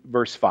in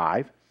verse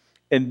 5,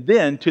 and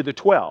then to the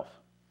 12.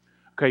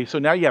 Okay, so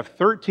now you have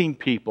 13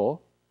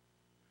 people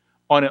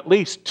on at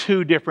least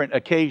 2 different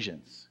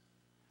occasions.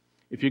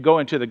 If you go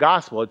into the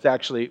gospel, it's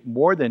actually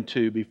more than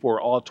 2 before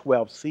all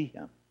 12 see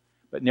him.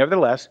 But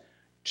nevertheless,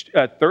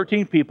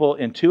 13 people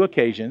in 2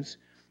 occasions.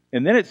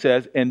 And then it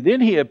says, and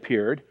then he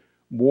appeared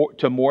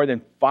to more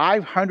than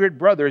 500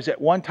 brothers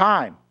at one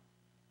time.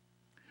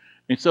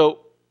 And so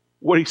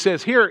what he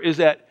says here is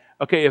that,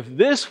 okay, if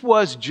this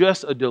was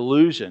just a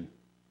delusion,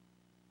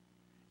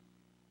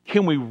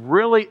 can we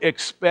really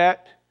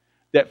expect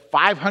that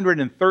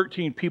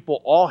 513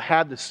 people all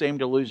had the same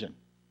delusion?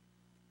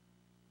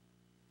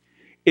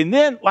 And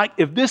then,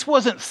 if this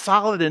wasn't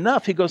solid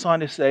enough, he goes on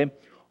to say,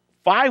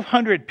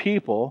 500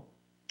 people,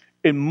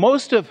 and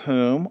most of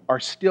whom are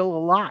still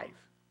alive.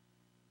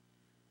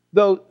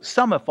 Though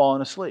some have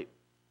fallen asleep.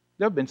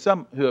 There have been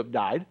some who have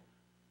died.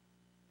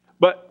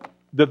 But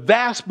the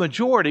vast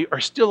majority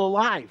are still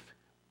alive.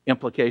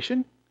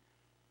 Implication,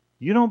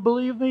 you don't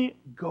believe me?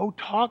 Go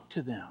talk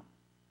to them.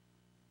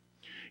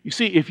 You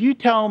see, if you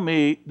tell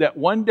me that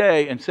one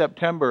day in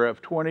September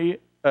of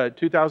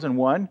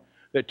 2001,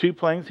 that 2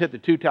 planes hit the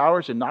 2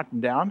 towers and knocked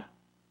them down,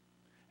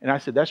 and I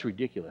said, that's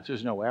ridiculous.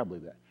 There's no way I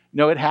believe that.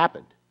 No, it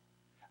happened.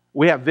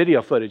 We have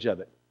video footage of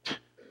it.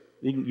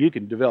 You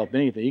can develop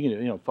anything. You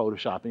can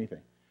Photoshop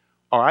anything.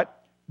 All right?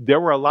 There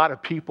were a lot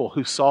of people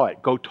who saw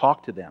it. Go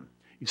talk to them.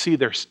 You see,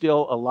 they're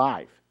still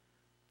alive.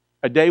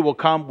 A day will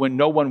come when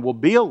no one will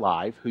be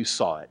alive who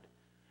saw it.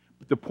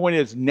 But the point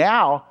is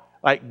now,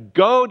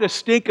 go to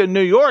stinking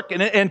New York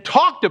and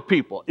talk to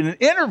people and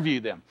interview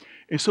them.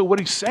 And so what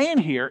he's saying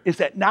here is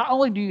that not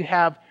only do you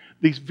have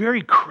these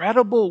very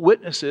credible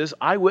witnesses,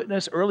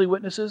 eyewitness, early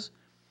witnesses,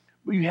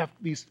 but you have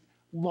these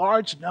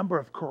large number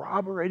of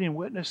corroborating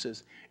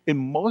witnesses. And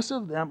most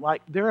of them,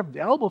 they're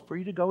available for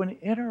you to go and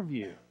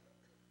interview.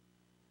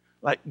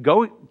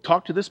 Go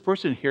talk to this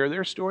person, hear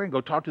their story, and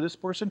go talk to this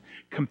person,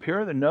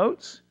 compare the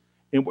notes,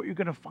 and what you're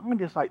going to find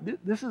is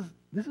this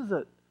is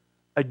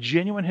a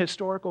genuine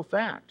historical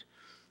fact.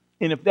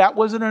 And if that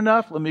wasn't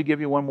enough, let me give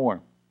you one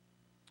more.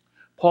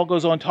 Paul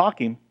goes on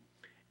talking,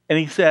 and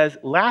he says,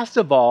 last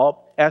of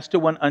all, as to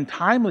one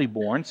untimely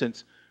born,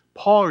 since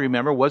Paul,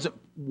 remember, wasn't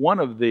one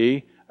of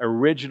the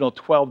original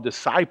 12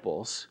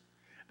 disciples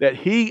that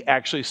he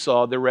actually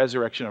saw the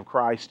resurrection of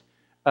Christ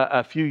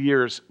a few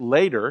years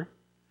later,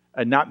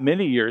 not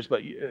many years,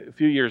 but a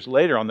few years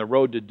later on the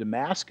road to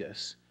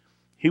Damascus.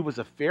 He was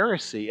a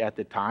Pharisee at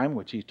the time,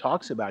 which he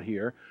talks about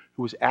here,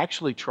 who was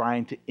actually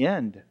trying to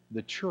end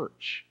the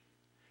church.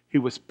 He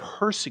was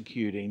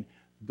persecuting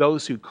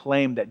those who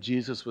claimed that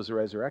Jesus was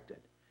resurrected.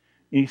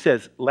 And he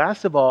says,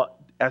 last of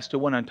all, as to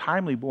one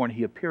untimely born,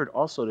 he appeared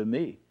also to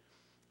me.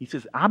 He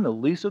says, I'm the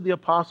least of the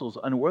apostles,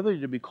 unworthy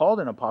to be called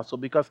an apostle,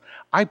 because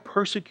I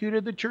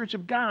persecuted the church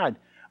of God.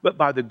 But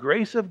by the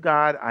grace of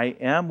God, I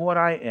am what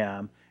I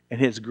am, and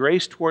his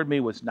grace toward me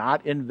was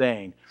not in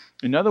vain.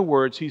 In other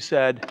words, he's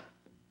saying,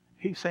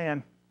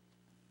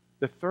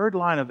 the third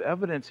line of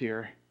evidence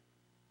here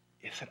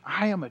is that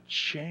I am a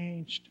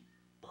changed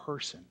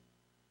person.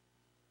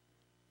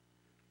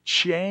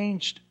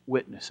 Changed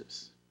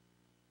witnesses.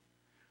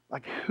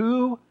 Like,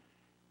 who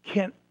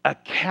can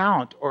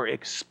account or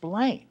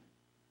explain,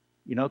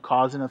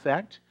 cause and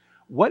effect?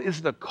 What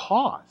is the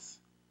cause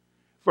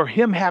for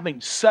him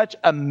having such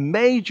a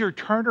major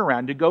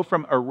turnaround to go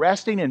from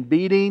arresting and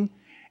beating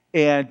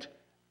and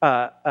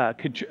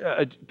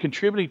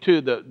contributing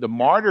to the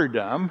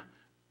martyrdom,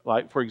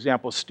 like, for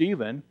example,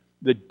 Stephen,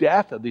 the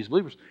death of these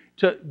believers,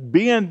 to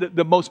being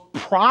the most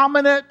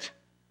prominent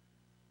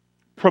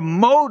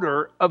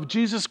promoter of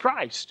Jesus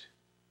Christ?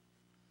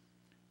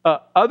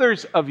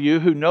 Others of you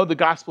who know the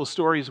gospel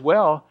stories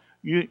well,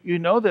 you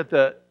know that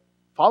the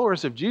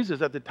followers of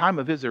Jesus at the time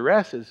of his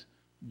arrest, as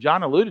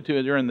John alluded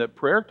to during the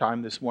prayer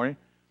time this morning,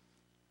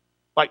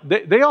 like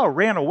they all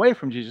ran away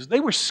from Jesus.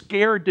 They were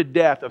scared to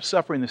death of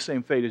suffering the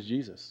same fate as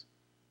Jesus.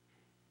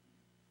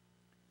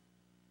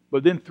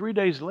 But then 3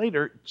 days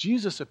later,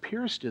 Jesus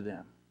appears to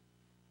them.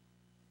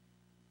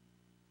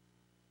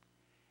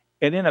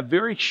 And in a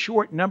very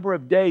short number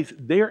of days,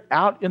 they're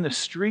out in the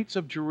streets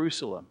of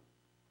Jerusalem,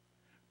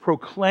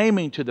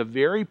 proclaiming to the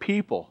very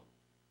people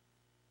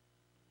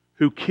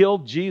who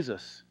killed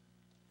Jesus.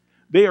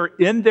 They are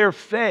in their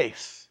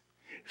face,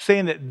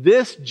 saying that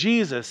this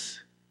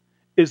Jesus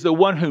is the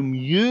one whom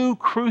you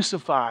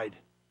crucified,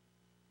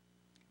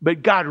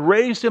 but God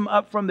raised him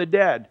up from the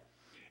dead.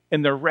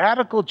 And the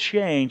radical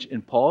change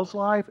in Paul's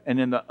life and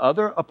in the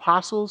other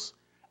apostles,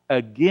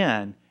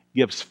 again,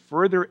 gives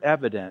further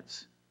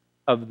evidence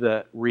of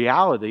the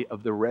reality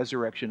of the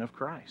resurrection of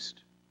Christ.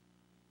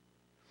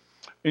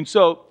 And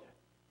so,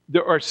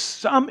 there are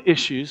some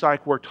issues,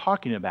 like we're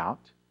talking about,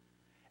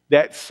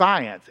 that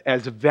science,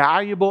 as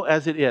valuable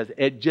as it is,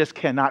 it just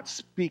cannot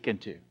speak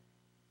into.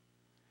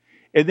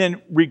 And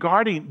then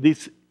regarding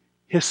these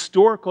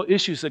historical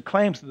issues, it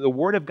claims that the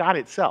Word of God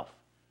itself,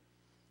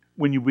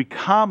 when we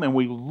come and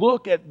we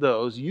look at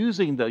those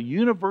using the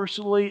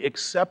universally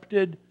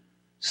accepted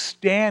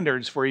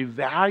standards for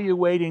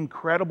evaluating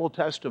credible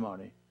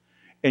testimony,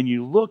 and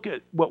you look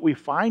at what we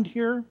find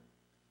here,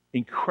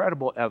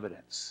 incredible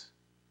evidence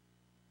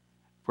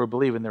for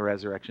believing the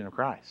resurrection of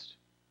Christ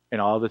and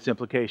all of its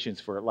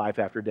implications for life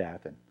after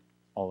death and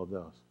all of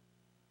those.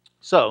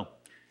 So,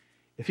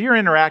 if you're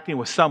interacting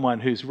with someone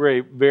who's very,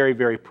 very,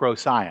 very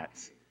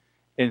pro-science,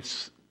 and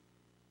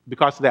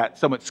because of that,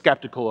 somewhat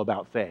skeptical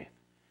about faith,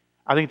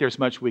 I think there's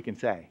much we can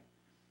say.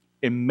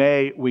 And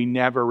may we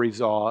never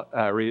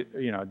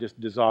just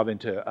dissolve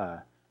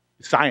into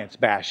science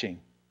bashing.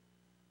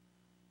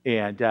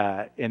 And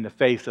in the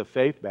face of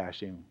faith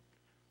bashing,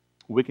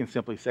 we can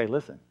simply say,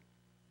 listen,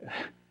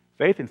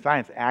 faith and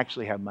science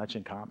actually have much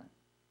in common.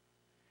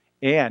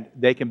 And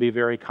they can be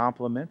very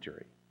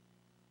complementary.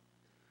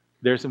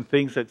 There's some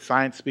things that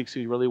science speaks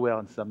to really well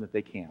and some that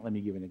they can't. Let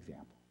me give you an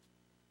example.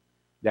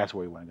 That's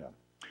where we want to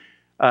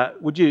go.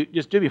 Would you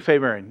just do me a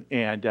favor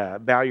and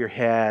bow your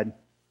head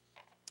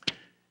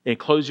and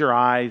close your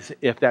eyes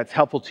if that's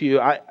helpful to you?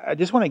 I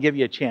just want to give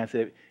you a chance.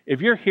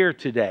 If you're here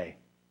today,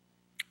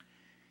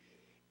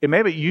 and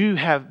maybe you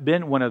have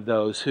been one of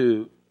those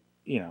who,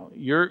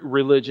 your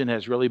religion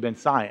has really been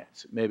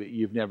science. Maybe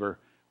you've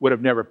would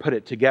have never put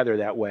it together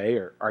that way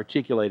or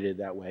articulated it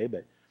that way,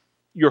 but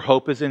your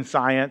hope is in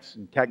science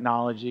and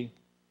technology.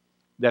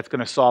 That's going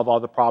to solve all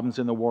the problems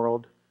in the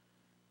world.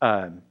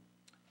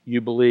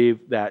 You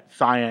believe that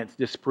science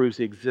disproves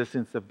the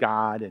existence of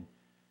God, and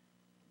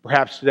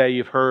perhaps today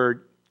you've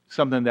heard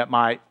something that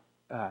might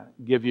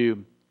give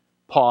you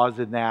pause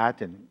in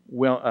that and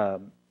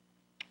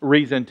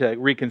reason to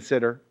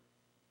reconsider.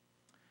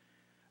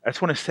 I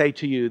just want to say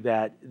to you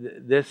that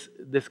this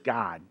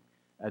God,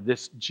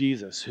 this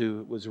Jesus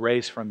who was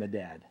raised from the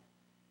dead,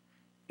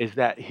 is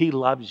that he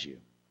loves you.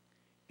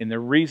 And the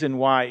reason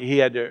why he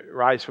had to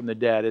rise from the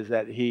dead is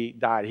that he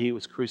died. He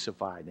was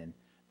crucified. And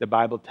the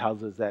Bible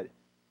tells us that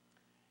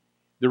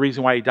the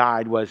reason why he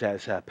died was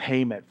as a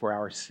payment for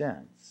our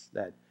sins.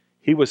 That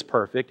he was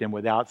perfect and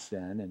without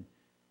sin. And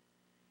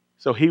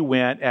so he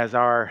went as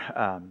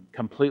our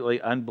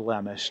completely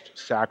unblemished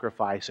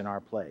sacrifice in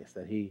our place.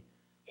 That he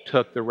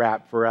took the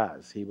rap for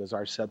us. He was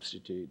our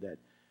substitute. That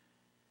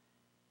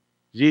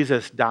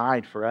Jesus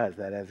died for us.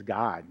 That as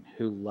God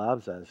who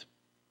loves us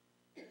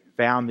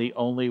found the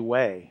only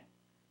way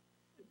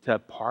to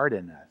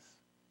pardon us.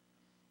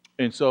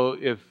 And so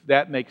if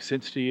that makes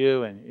sense to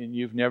you and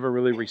you've never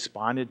really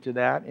responded to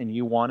that and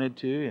you wanted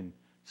to in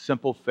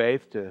simple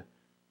faith to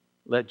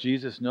let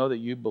Jesus know that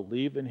you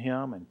believe in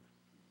him and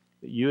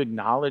that you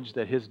acknowledge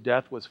that his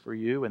death was for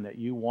you and that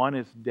you want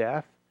his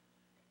death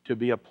to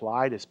be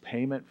applied as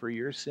payment for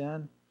your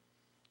sin,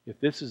 if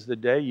this is the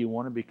day you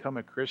want to become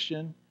a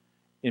Christian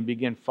and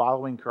begin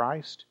following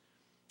Christ,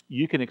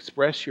 you can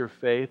express your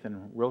faith in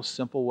a real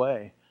simple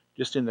way,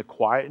 just in the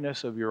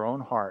quietness of your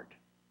own heart,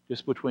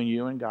 just between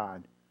you and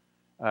God.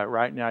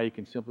 Right now you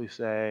can simply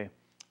say,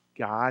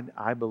 God,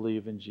 I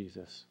believe in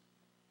Jesus.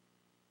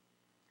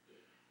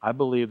 I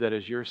believe that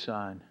as your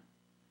son,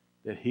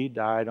 that he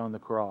died on the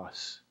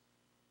cross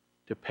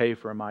to pay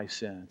for my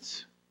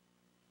sins.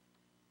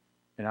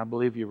 And I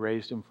believe you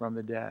raised him from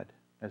the dead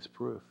as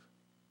proof.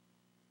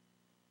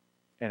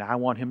 And I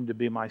want him to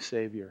be my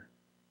Savior.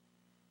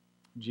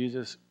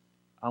 Jesus,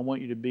 I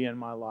want you to be in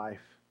my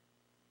life.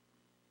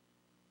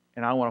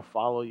 And I want to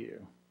follow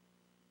you.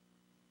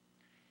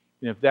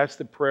 And if that's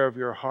the prayer of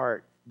your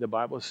heart, the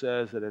Bible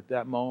says that at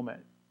that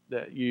moment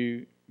that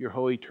your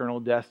whole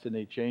eternal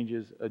destiny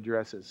changes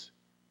addresses.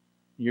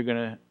 You're going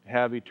to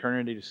have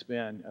eternity to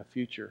spend, a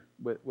future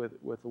with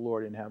the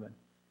Lord in heaven.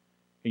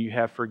 And you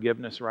have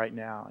forgiveness right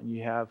now. And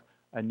you have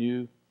a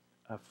new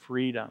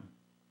freedom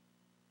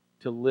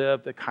to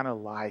live the kind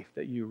of life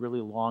that you really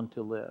long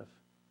to live,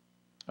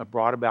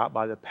 brought about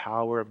by the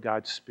power of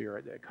God's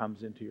Spirit that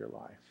comes into your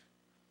life.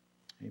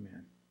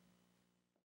 Amen.